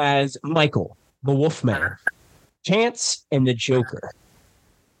has Michael, the Wolfman, Chance, and the Joker.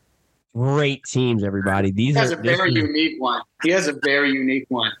 Great teams, everybody. He has a very unique one. He's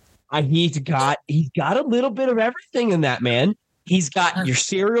got a little bit of everything in that, man. He's got your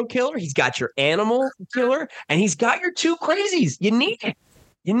serial killer, he's got your animal killer, and he's got your two crazies. You need it.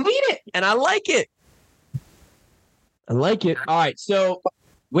 And I like it. I like it. All right, so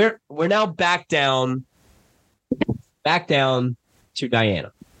we're now back down to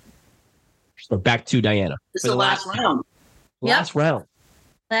Diana. Or back to Diana. It's the last round. Last round.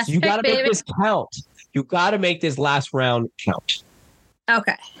 Last So you got to pick, make baby. this count. You got to make this last round count.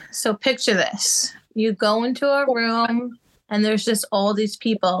 Okay, so picture this. You go into a room and there's just all these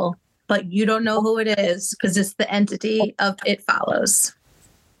people, but you don't know who it is because it's the entity of It Follows.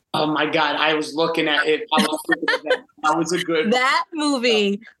 Oh my God, I was looking at it. I was looking at that. That was a good. That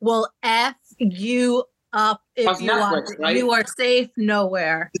movie will F you up if That's you Netflix, want it. right? You are safe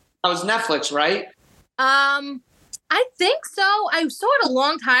nowhere. That was Netflix, right? I think so. I saw it a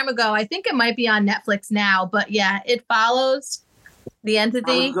long time ago. I think it might be on Netflix now, but yeah, It Follows, the That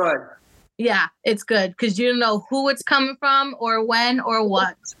entity. was good. Yeah, it's good because you don't know who it's coming from or when or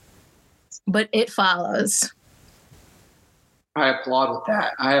what, but it follows. I applaud with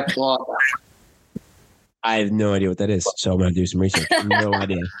that. I applaud that. I have no idea what that is, so I'm going to do some research. No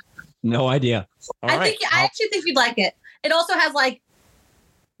idea. No idea. All right. I actually think you'd like it. It also has like,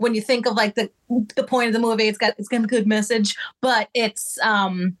 when you think of like the point of the movie, it's got a good message, but it's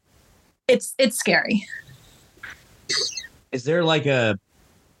scary. Is there like a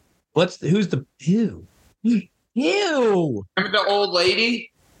who's the ew? Ew. Remember the old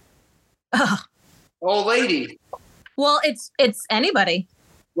lady? Ugh. Old lady. Well, it's anybody.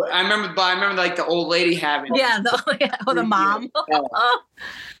 I remember like the old lady having. Yeah, the mom.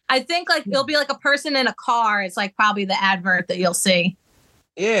 I think like it'll be like a person in a car. It's like probably the advert that you'll see.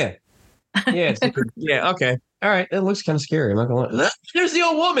 Yeah. Yeah. Yeah. Okay. All right. It looks kind of scary. I'm not gonna lie. There's the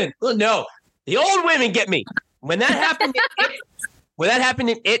old woman. No, the old women get me. When that happened,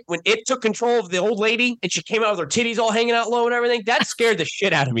 when it took control of the old lady and she came out with her titties all hanging out low and everything, that scared the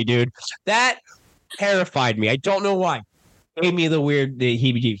shit out of me, dude. That terrified me. I don't know why. Gave me the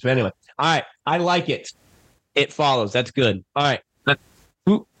heebie-jeebies. But anyway, all right. I like it. It Follows. That's good. All right.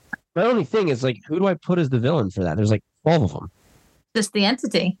 My only thing is like, who do I put as the villain for that? There's like 12 of them. Just the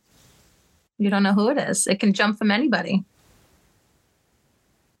entity. You don't know who it is. It can jump from anybody.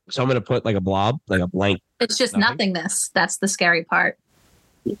 So I'm going to put like a blob, like a blank. It's just Nothing? nothingness. That's the scary part.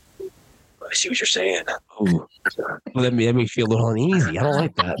 I see what you're saying. Oh, well, that made me feel a little uneasy. I don't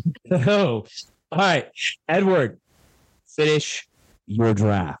like that. Oh, all right, Edward, finish your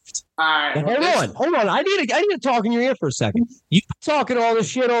draft. All right. Now, hold on. I need to talk in your ear for a second. You've been talking all this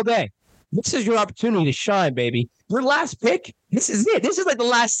shit all day. This is your opportunity to shine, baby. Your last pick. This is it. This is like the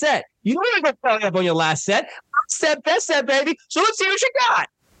last set. You don't even go belly up on your last set. Best set, baby. So let's see what you got.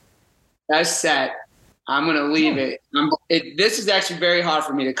 Best set. I'm going to leave it. This is actually very hard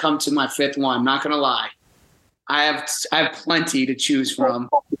for me to come to my fifth one. I'm not going to lie. I have plenty to choose from.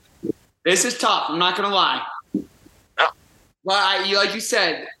 This is tough. I'm not going to lie. Well, like you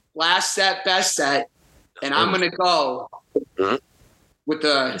said, last set, best set. And I'm going to go with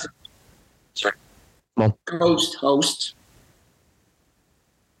the host.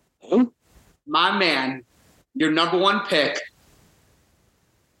 My man, your number one pick,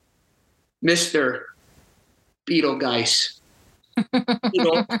 Mr. Beetlegeist.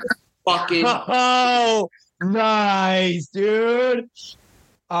 Beetle fucking. Oh, nice, dude.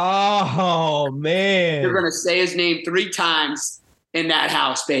 Oh, man. You're going to say his name 3 times in that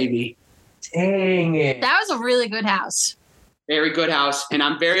house, baby. Dang it. That was a really good house. Very good house. And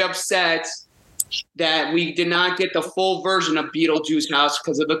I'm very upset that we did not get the full version of Beetlejuice House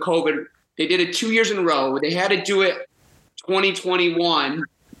because of the COVID. They did it 2 years in a row. They had to do it 2021.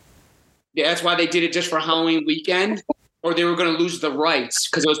 Yeah, that's why they did it just for Halloween weekend, or they were going to lose the rights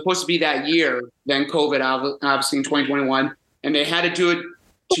because it was supposed to be that year, then COVID, obviously in 2021. And they had to do it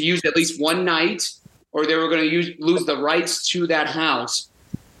to use at least one night, or they were going to lose the rights to that house.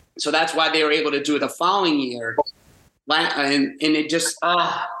 So that's why they were able to do it the following year. And it just,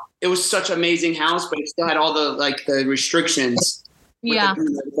 it was such an amazing house, but it still had all the restrictions. Yeah.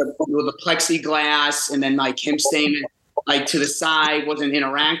 With the plexiglass, and then like him staying like to the side, wasn't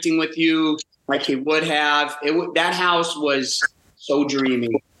interacting with you like he would have. That house was so dreamy.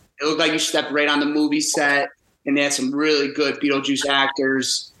 It looked like you stepped right on the movie set, and they had some really good Beetlejuice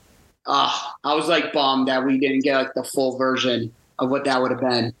actors. I was like bummed that we didn't get like the full version of what that would have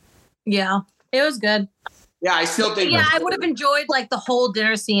been. Yeah, it was good. Yeah, I still think. Yeah, I would have enjoyed like the whole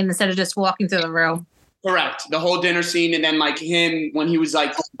dinner scene instead of just walking through the room. Correct. The whole dinner scene, and then like him when he was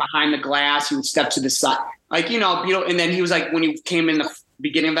like behind the glass, he would step to the side, like Beetle. And then he was like when he came in the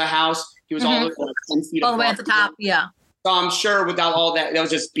beginning of the house, he was all the way like 10 feet all the way at the top. Yeah. So I'm sure without all that was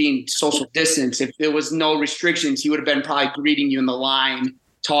just being social distance. If there was no restrictions, he would have been probably greeting you in the line,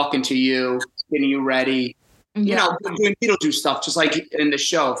 talking to you, getting you ready. Yeah. Doing Beetlejuice stuff, just like in the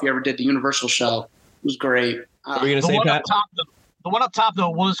show. If you ever did the Universal show, it was great. What were you gonna The say, one Pat? up top, the one up top though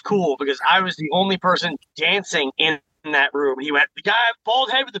was cool because I was the only person dancing in that room. He went, the guy bald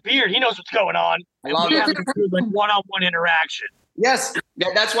head with the beard, he knows what's going on. And we had a good like one-on-one interaction. Yes,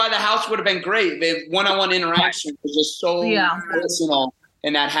 that's why the house would have been great. The one-on-one interaction was just so personal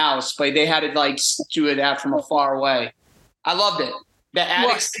in that house, but they had to like do it out from afar away. I loved it. The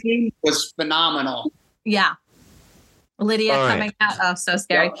attic scene was phenomenal. Yeah. Lydia coming out. Oh, so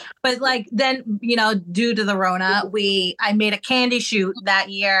scary. Yeah. But like then, you know, due to the Rona, I made a candy shoot that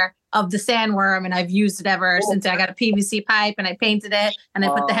year of the sandworm, and I've used it ever since. I got a PVC pipe and I painted it and I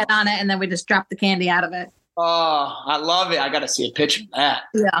put the head on it, and then we just dropped the candy out of it. Oh, I love it. I got to see a picture of that.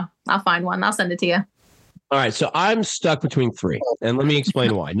 Yeah, I'll find one. I'll send it to you. All right, so I'm stuck between three, and let me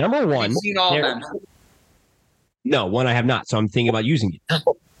explain why. Number one, you've seen all of them. No, one I have not, so I'm thinking about using it.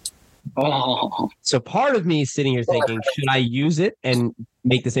 Oh. So part of me is sitting here thinking, should I use it and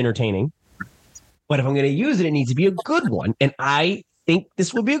make this entertaining? But if I'm going to use it, it needs to be a good one, and I think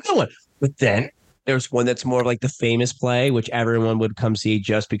this will be a good one. But then there's one that's more of like the famous play, which everyone would come see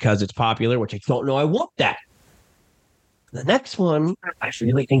just because it's popular, which I don't know I want that. The next one, I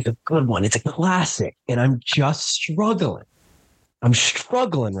really think is a good one. It's a classic, and I'm just struggling. I'm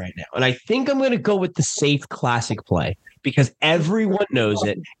struggling right now. And I think I'm going to go with the safe classic play because everyone knows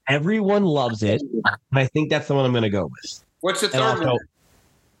it. Everyone loves it. And I think that's the one I'm going to go with. What's the third one?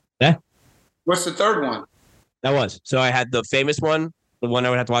 Yeah. What's the third one? That was. So I had the famous one, the one I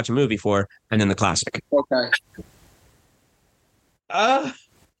would have to watch a movie for, and then the classic. Okay. All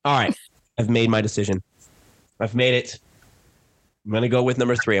right. I've made my decision. I've made it. I'm going to go with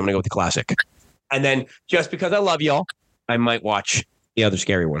number 3. I'm going to go with the classic. And then just because I love y'all, I might watch the other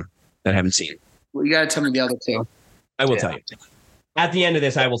scary one that I haven't seen. Well, you got to tell me the other two. I will tell you. At the end of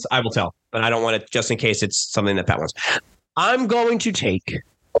this, I will tell, but I don't want it just in case it's something that Pat wants. I'm going to take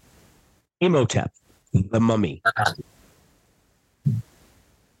Imhotep, the mummy.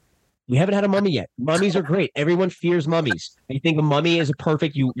 We haven't had a mummy yet. Mummies are great. Everyone fears mummies. I think a mummy is a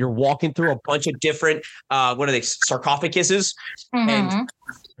perfect. You're walking through a bunch of different, what are they, sarcophaguses, and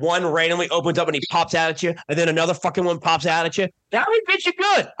one randomly opens up and he pops out at you, and then another fucking one pops out at you. That would fit you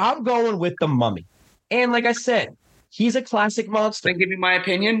good. I'm going with the mummy. And like I said, he's a classic monster. Can I give you my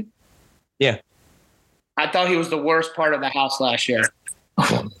opinion? Yeah. I thought he was the worst part of the house last year.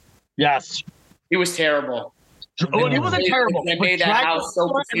 Yes. He was terrible. Well, he wasn't terrible. They made that house so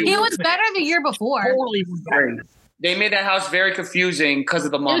confusing. He was better the year before. Totally was better. They made that house very confusing because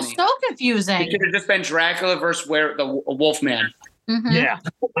of the mummy. It was so confusing. It could have just been Dracula versus the Wolfman. Mm-hmm. Yeah,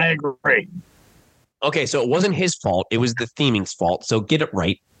 I agree. Okay, so it wasn't his fault. It was the theming's fault. So get it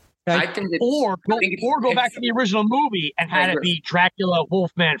right. I think Or go back to the original movie and had it be Dracula,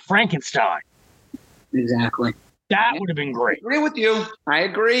 Wolfman, Frankenstein. Exactly. That would have been great. I agree with you. I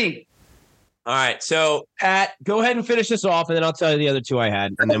agree. All right, so Pat, go ahead and finish this off, and then I'll tell you the other two I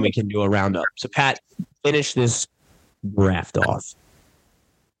had, and then we can do a roundup. So Pat, finish this draft off.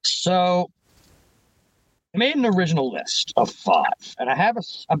 So I made an original list of 5, and I have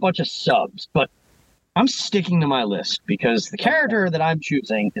a bunch of subs, but I'm sticking to my list because the character that I'm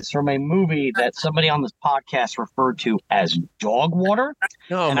choosing is from a movie that somebody on this podcast referred to as Dog Water.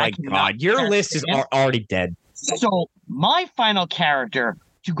 Oh, my God. Your list is already dead. So my final character,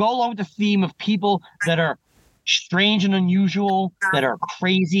 to go along with the theme of people that are strange and unusual, that are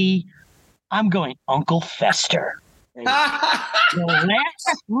crazy, I'm going Uncle Fester. The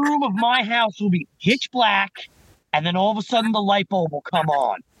last room of my house will be pitch black, and then all of a sudden the light bulb will come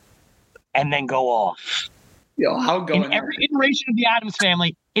on and then go off. Yo, how going? In every iteration of the Addams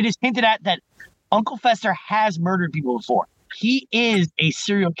Family, it is hinted at that Uncle Fester has murdered people before. He is a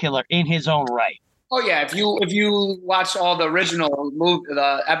serial killer in his own right. Oh yeah, if you watch all the original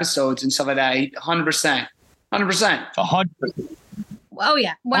the episodes and stuff like that, 100%, 100%. 100%. Oh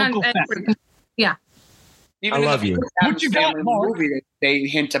yeah, yeah. Even I love you. What you got, Mark? Movie, they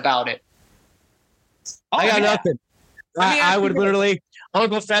hint about it. I got nothing. I would literally,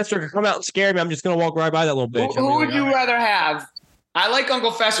 Uncle Fester could come out and scare me. I'm just gonna walk right by that little bitch. Who would you rather have? I like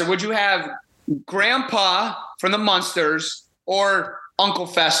Uncle Fester. Would you have Grandpa from the Munsters or Uncle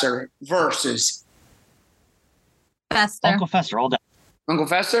Fester versus? Fester. Uncle Fester, all day. Uncle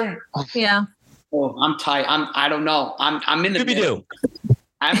Fester? Yeah. Oh, I'm tight. I don't know. I'm in the middle.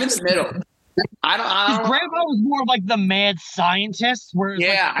 I'm in the middle. I don't Grandpa was more of like the mad scientist. Whereas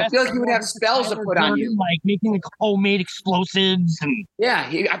I feel like he would have spells to put on you, like making like homemade explosives and. Yeah,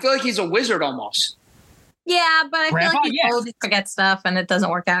 I feel like he's a wizard almost. Yeah, but I Grandpa, feel like he always forgets stuff, and it doesn't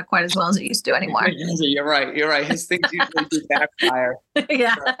work out quite as well as it used to anymore. You're right. His things usually do backfire.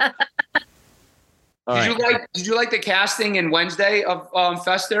 Yeah. All right. Did you like the casting in Wednesday of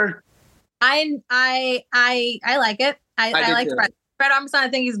Fester? I like it. I like too. Fred. Fred Armisen. I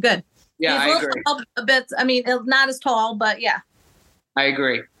think he's good. Yeah, he's I agree. a bit. I mean, not as tall, but yeah. I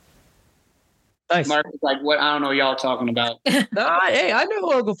agree. Nice. Mark is like, what? I don't know what y'all talking about. Hey, I know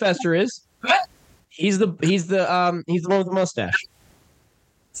who Uncle Fester is. He's the one with the mustache.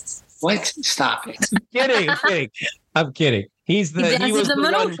 What? Stop it. I'm kidding. He was the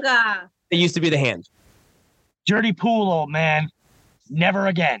one that used to be the hand. Dirty pool, old man. Never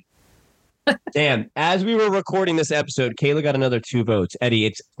again. Damn. As we were recording this episode, Kayla got another 2 votes. Eddie,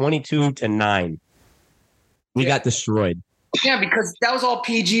 it's 22-9. We got destroyed. Yeah, because that was all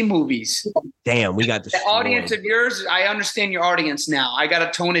PG movies. Damn, we got destroyed. The audience of yours, I understand your audience now. I got to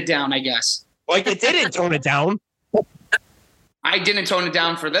tone it down, I guess. Like, it didn't tone it down. I didn't tone it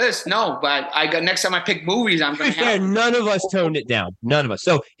down for this, no. But next time I pick movies, I'm going to have. None of us toned it down. None of us.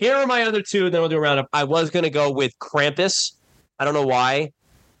 So here are my other 2. Then we'll do a roundup. I was going to go with Krampus. I don't know why.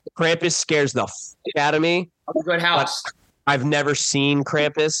 Krampus scares the fuck out of me. A good house. I've never seen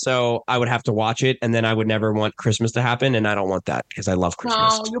Krampus, so I would have to watch it, and then I would never want Christmas to happen, and I don't want that because I love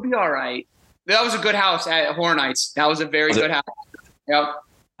Christmas. No, you'll be all right. That was a good house at Horror Nights. That was a very good house. Yep.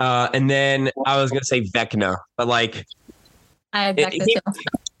 And then I was gonna say Vecna, but like, I had Vecna too.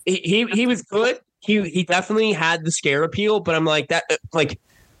 He was good. He definitely had the scare appeal, but I'm like that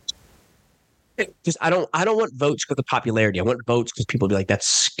just I don't want votes because of popularity. I want votes because people be like, that's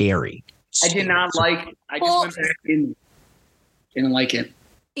scary. I did not like it. I just went back and didn't like it.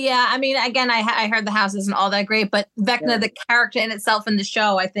 Yeah, I mean, again, I heard the house isn't all that great, but Vecna, the character in itself in the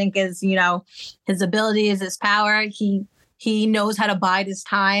show, I think is, his abilities, his power. He knows how to bide his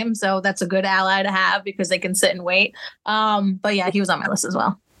time, so that's a good ally to have because they can sit and wait. But yeah, he was on my list as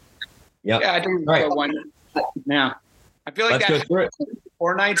well. Yep. Yeah, I think one. Yeah, I feel like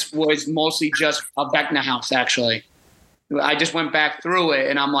Horror Nights was mostly just a Vecna house. Actually, I just went back through it,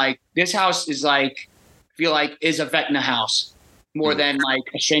 and I'm like, this house is like, I feel like is a Vecna house more than like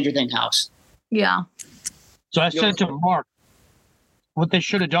a Stranger Things house. Yeah. So I said to Mark, what they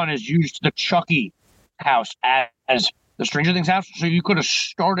should have done is used the Chucky house as the Stranger Things house. So you could have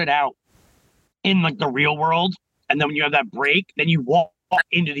started out in like the real world, and then when you have that break, then you walk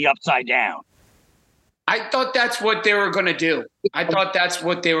into the Upside Down. I thought that's what they were going to do. I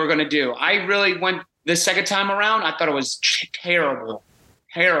really went the second time around. I thought it was terrible.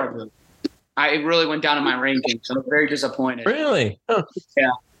 I really went down in my ranking, so I'm very disappointed. Really? Oh. Yeah.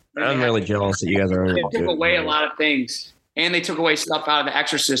 I'm really jealous that you guys are. They took away a lot of things, and they took away stuff out of The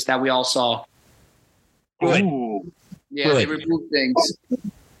Exorcist that we all saw. Good. Yeah, Good. they removed things.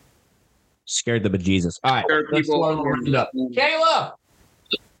 Scared the bejesus. All right, let's warm it up. Kayla,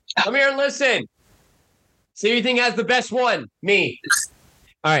 come here and listen. See who you think has the best one. Me.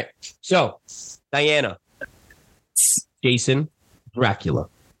 All right. So, Diana, Jason, Dracula,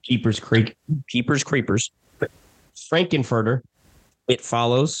 Keepers Creepers, Frankenfurter, It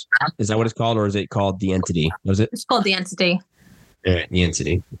Follows. Is that what it's called, or is it called The Entity? Was it? It's called The Entity. All right, The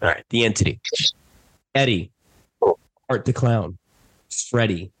Entity. All right, The Entity. Eddie, Art the Clown,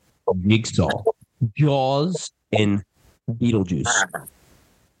 Freddy, Jigsaw, Jaws, and Beetlejuice.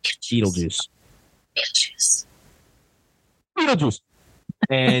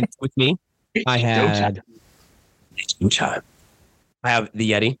 And with me, I had it's go time. I have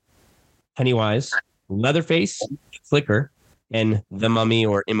the Yeti, Pennywise, Leatherface, Flicker, and the Mummy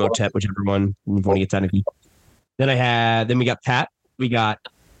or Imhotep, whichever one you want to get technically. Then we got Pat, we got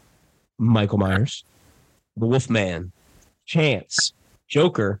Michael Myers, the Wolfman, Chance,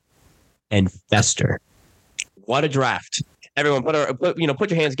 Joker, and Fester. What a draft! Everyone, put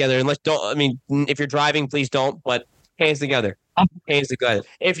your hands together. And if you're driving, please don't. But hands together. Hands together.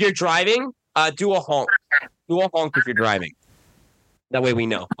 If you're driving, do a honk. Do a honk if you're driving. That way we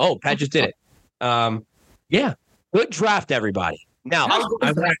know. Oh, Pat just did it. Yeah, good draft, everybody. Now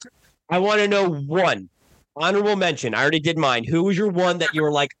I want to know one honorable mention. I already did mine. Who was your one that you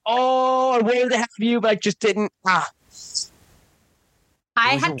were like, oh, I wanted to have you, but I just didn't? I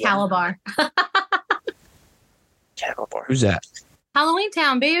had Calabar. Calabar. Who's that? Halloween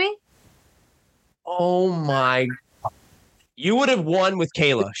Town, baby. Oh my! You would have won with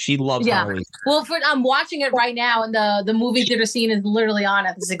Kayla. She loves Halloween. Well, I'm watching it right now, and the movie theater scene is literally on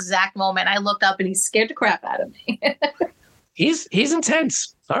at this exact moment. I looked up, and he scared the crap out of me. He's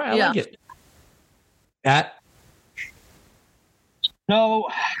intense. All right, I like it. Pat? No,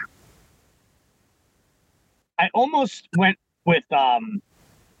 I almost went with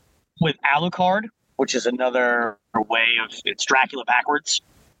Alucard, which is another way of it's Dracula backwards.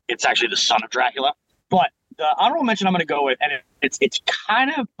 It's actually the son of Dracula. But the honorable mention I'm going to go with, and it's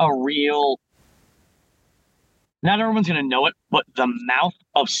kind of a real not everyone's going to know it, but the mouth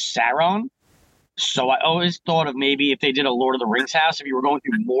of Sauron. So I always thought of maybe if they did a Lord of the Rings house, if you were going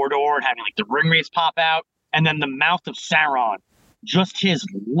through Mordor and having like the ring wraiths pop out, and then the mouth of Sauron, just his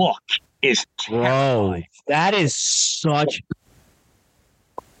look is terrifying. That is such.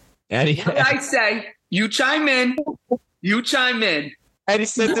 Eddie, What did I say? You chime in. You chime in. Eddie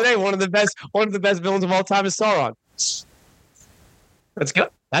said today one of the best villains of all time is Sauron. That's good.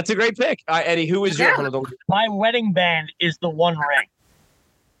 That's a great pick. All right, Eddie, who is your one of the? My wedding band is the One Ring.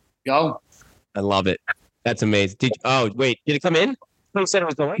 Go. I love it. That's amazing. Did it come in? Who said it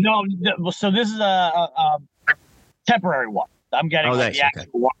was going? No, so this is a temporary one. I'm getting nice. the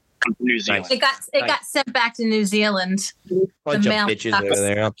actual one from New Zealand. Nice. It got sent back to New Zealand. Bunch of bitches over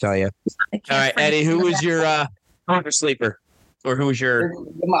there, I'll tell you. All right, Eddie, who was your sleeper? Or who was your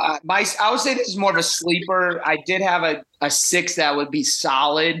I would say this is more of a sleeper. I did have a 6 that would be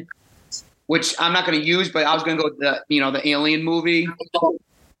solid, which I'm not going to use, but I was going to go with the Alien movie.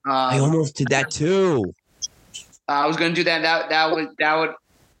 I almost did that too. I was going to do that. That would.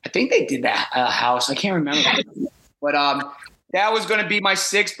 I think they did that house. I can't remember, but that was going to be my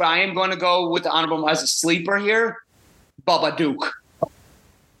 6. But I am going to go with the honorable as a sleeper here. Babadook.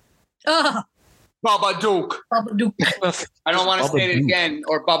 Babadook. I don't want to say it again,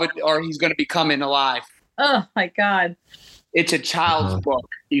 or he's going to be coming alive. Oh my God. It's a child's book.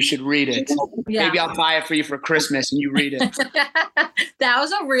 You should read it. Yeah. Maybe I'll buy it for you for Christmas and you read it. That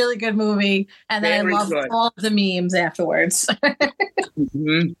was a really good movie. And then I loved all of the memes afterwards.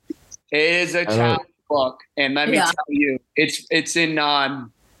 Mm-hmm. It is a child's book. And let me tell you, it's in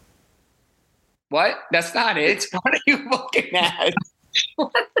what? That's not it. What are you looking at?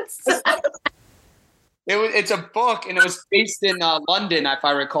 What's that? It's a book and it was based in London, if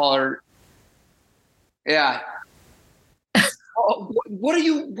I recall. Yeah. Oh, what are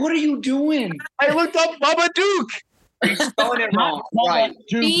you doing? I looked up Babadook. You're spelling it wrong. Right.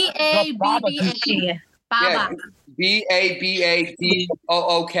 B-A-B-B-A. Baba. B-A-B-A-D-O-O-K.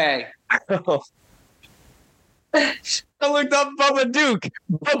 I looked up Babadook.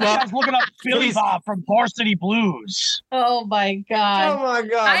 I was looking up Billy Bob from Varsity Blues. Oh my God. Oh my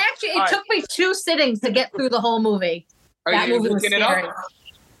God. It took me 2 sittings to get through the whole movie. That movie was scary.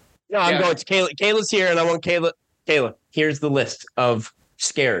 No, I'm going to Kayla. Kayla's here, and I want Kayla. Kayla, here's the list of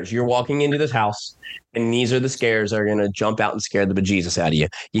scares. You're walking into this house, and these are the scares that are going to jump out and scare the bejesus out of you.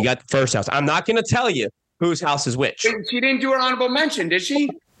 You got the first house. I'm not going to tell you whose house is which. She didn't do her honorable mention, did she?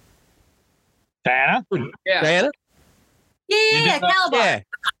 Diana? Yeah. Diana? Yeah, Calabar. Yeah.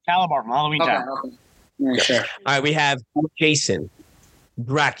 Calabar from Halloween Town. Okay. Yeah, sure. All right, we have Jason,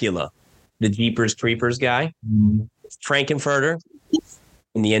 Dracula, the Jeepers Creepers guy, Frankenfurter,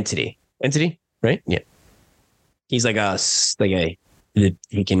 and the Entity. Entity, right? Yeah. He's he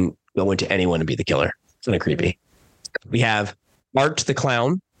can go into anyone and be the killer. It's kind of creepy. We have Art the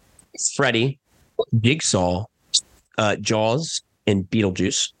Clown, Freddy, Jigsaw, Jaws, and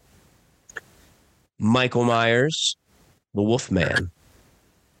Beetlejuice. Michael Myers, the Wolfman.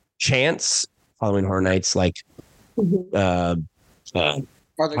 Chance, Halloween Horror Nights, Harley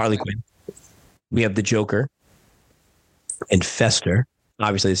Quinn. We have the Joker and Fester.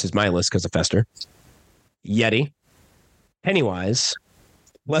 Obviously, this is my list because of Fester. Yeti, Pennywise,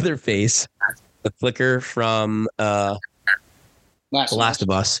 Leatherface, the Flicker from The Last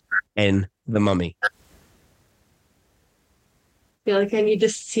of Us, and the Mummy. I feel like I need to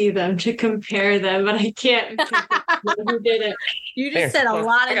see them to compare them, but I can't. Who did it? You just said a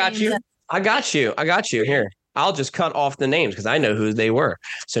lot of names. I got you. Here, I'll just cut off the names because I know who they were.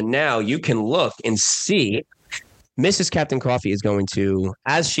 So now you can look and see. Mrs. Captain Coffee is going to,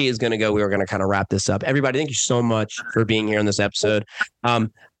 as she is going to go, we are going to kind of wrap this up. Everybody, thank you so much for being here on this episode. I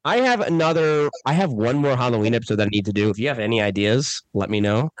have one more Halloween episode that I need to do. If you have any ideas, let me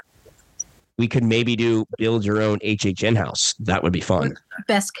know. We could maybe build your own HHN house. That would be fun.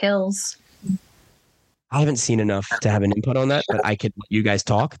 Best kills. I haven't seen enough to have an input on that, but I could let you guys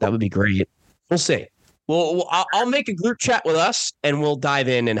talk. That would be great. We'll see. Well, I'll make a group chat with us and we'll dive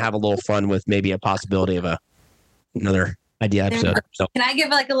in and have a little fun with maybe a possibility of another idea episode. So, can I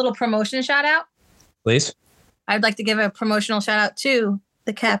give a little promotion shout out? Please. I'd like to give a promotional shout out to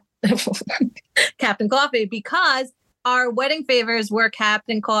the Captain Coffee, because our wedding favors were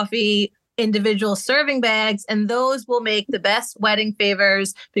Captain Coffee individual serving bags, and those will make the best wedding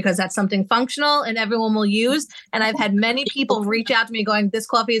favors because that's something functional and everyone will use. And I've had many people reach out to me going, this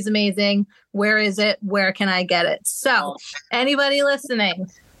coffee is amazing. Where is it? Where can I get it? So anybody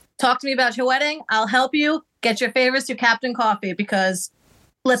listening, talk to me about your wedding. I'll help you get your favors to Captain Coffee, because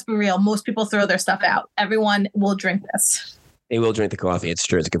let's be real, most people throw their stuff out. Everyone will drink this. They will drink the coffee. It's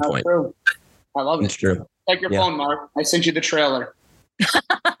true. It's a good point. True. I love it. It's true. Check your phone, Mark. I sent you the trailer.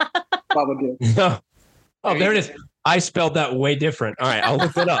 Probably. Oh, there it is. I spelled that way different. All right, I'll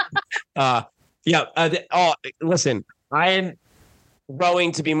look it up. Listen, I am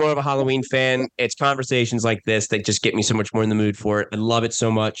growing to be more of a Halloween fan. It's conversations like this that just get me so much more in the mood for it. I love it so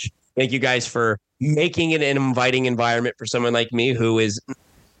much. Thank you guys for making it an inviting environment for someone like me who is,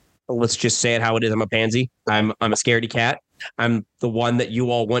 let's just say it how it is. I'm a pansy. I'm a scaredy cat. I'm the one that you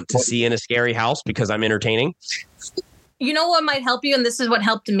all want to see in a scary house because I'm entertaining. You know what might help you? And this is what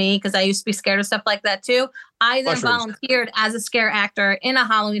helped me because I used to be scared of stuff like that too. I then volunteered as a scare actor in a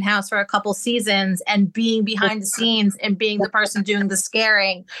Halloween house for a couple seasons, and being behind the scenes and being the person doing the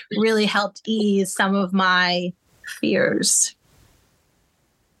scaring really helped ease some of my fears.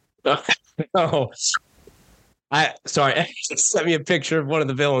 Oh, sorry. Sent me a picture of one of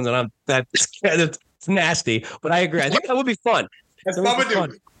the villains, and that's nasty. But I agree. I think that would be fun. That's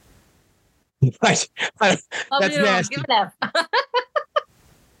fun. Right. That's nasty. Give it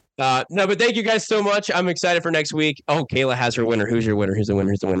up. No, but thank you guys so much. I'm excited for next week. Oh, Kayla has her winner. Who's your winner? Who's the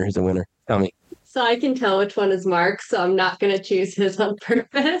winner? Who's the winner? Who's the winner? Tell me. So I can tell which one is Mark, so I'm not going to choose his on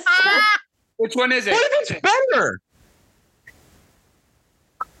purpose. Which one is it? What if it's better?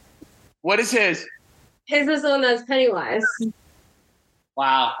 What is his? His is the one that's Pennywise.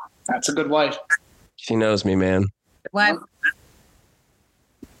 Wow. That's a good wife. She knows me, man. What?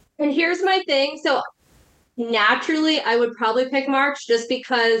 And here's my thing. So naturally, I would probably pick March just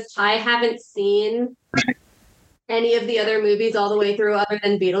because I haven't seen any of the other movies all the way through other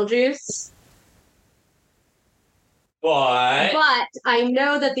than Beetlejuice. What? But I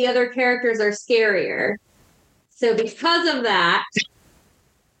know that the other characters are scarier. So because of that,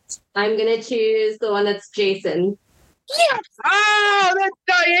 I'm going to choose the one that's Jason. Yes! Oh, that's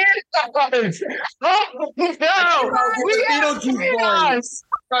Diane! Oh, no! We have chaos!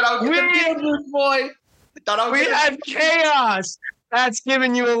 We have chaos! That's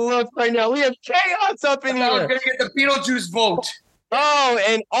giving you a look right now. We have chaos up in here. I was going to get the Beetlejuice vote. Oh,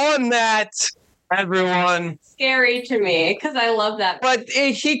 and on that, everyone. Scary to me because I love that. But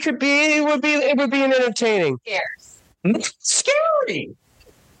it would be an entertaining. Scares. Scary.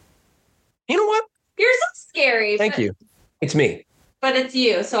 You know what? Yours is scary. Thank you. It's me. But it's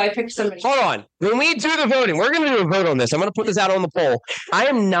you, so I picked somebody. Hold on. When we do the voting, we're going to do a vote on this. I'm going to put this out on the poll. I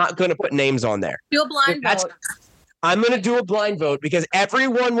am not going to put names on there. Do a blind vote. I'm going to do a blind vote because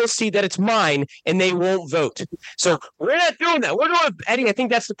everyone will see that it's mine and they won't vote. So we're not doing that. We're doing Eddie. I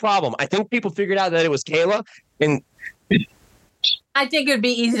think that's the problem. I think people figured out that it was Kayla, and I think it would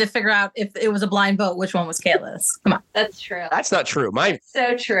be easy to figure out if it was a blind vote which one was Kayla's. Come on. That's true. That's not true.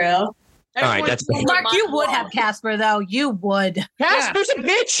 So true. All right, that's Mark, you would have Casper though. You would. Casper's a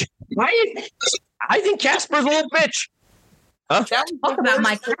bitch. I think Casper's a little bitch. Huh? Talk about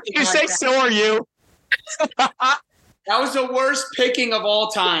my. You say so are you? That was the worst picking of all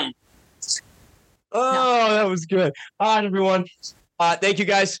time. Oh, that was good. All right, everyone. Thank you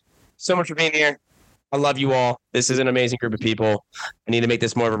guys so much for being here. I love you all. This is an amazing group of people. I need to make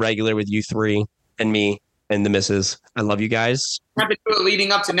this more of a regular with you three and me and the missus. I love you guys. I have to do it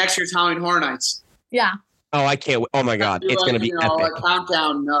leading up to next year's Halloween Horror Nights. Yeah. Oh, I can't. Oh my God, it's gonna be epic. A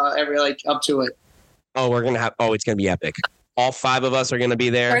countdown up to it. Oh, we're gonna have. Oh, it's gonna be epic. All 5 of us are gonna be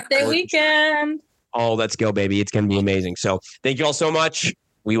there. Birthday weekend. Oh, let's go, baby! It's gonna be amazing. So, thank you all so much.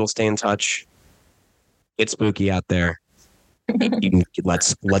 We will stay in touch. It's spooky out there.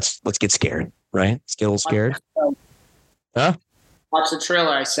 Let's get scared, right? Let's get a little scared. Huh? Watch the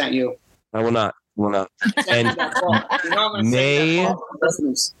trailer I sent you. I will not. And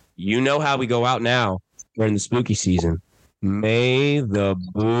you know how we go out now. We're in the spooky season. May the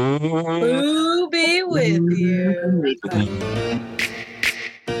boo be with you.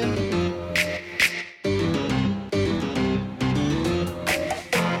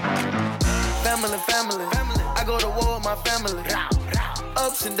 Family. I go to war with my family.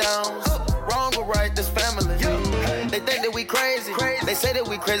 Ups and downs, wrong or right, this family. They think that we crazy. They say that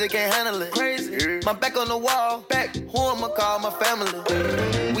we crazy, can't handle it. My back on the wall, who I'ma call my family?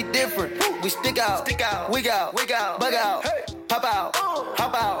 We different, we stick out, bug out.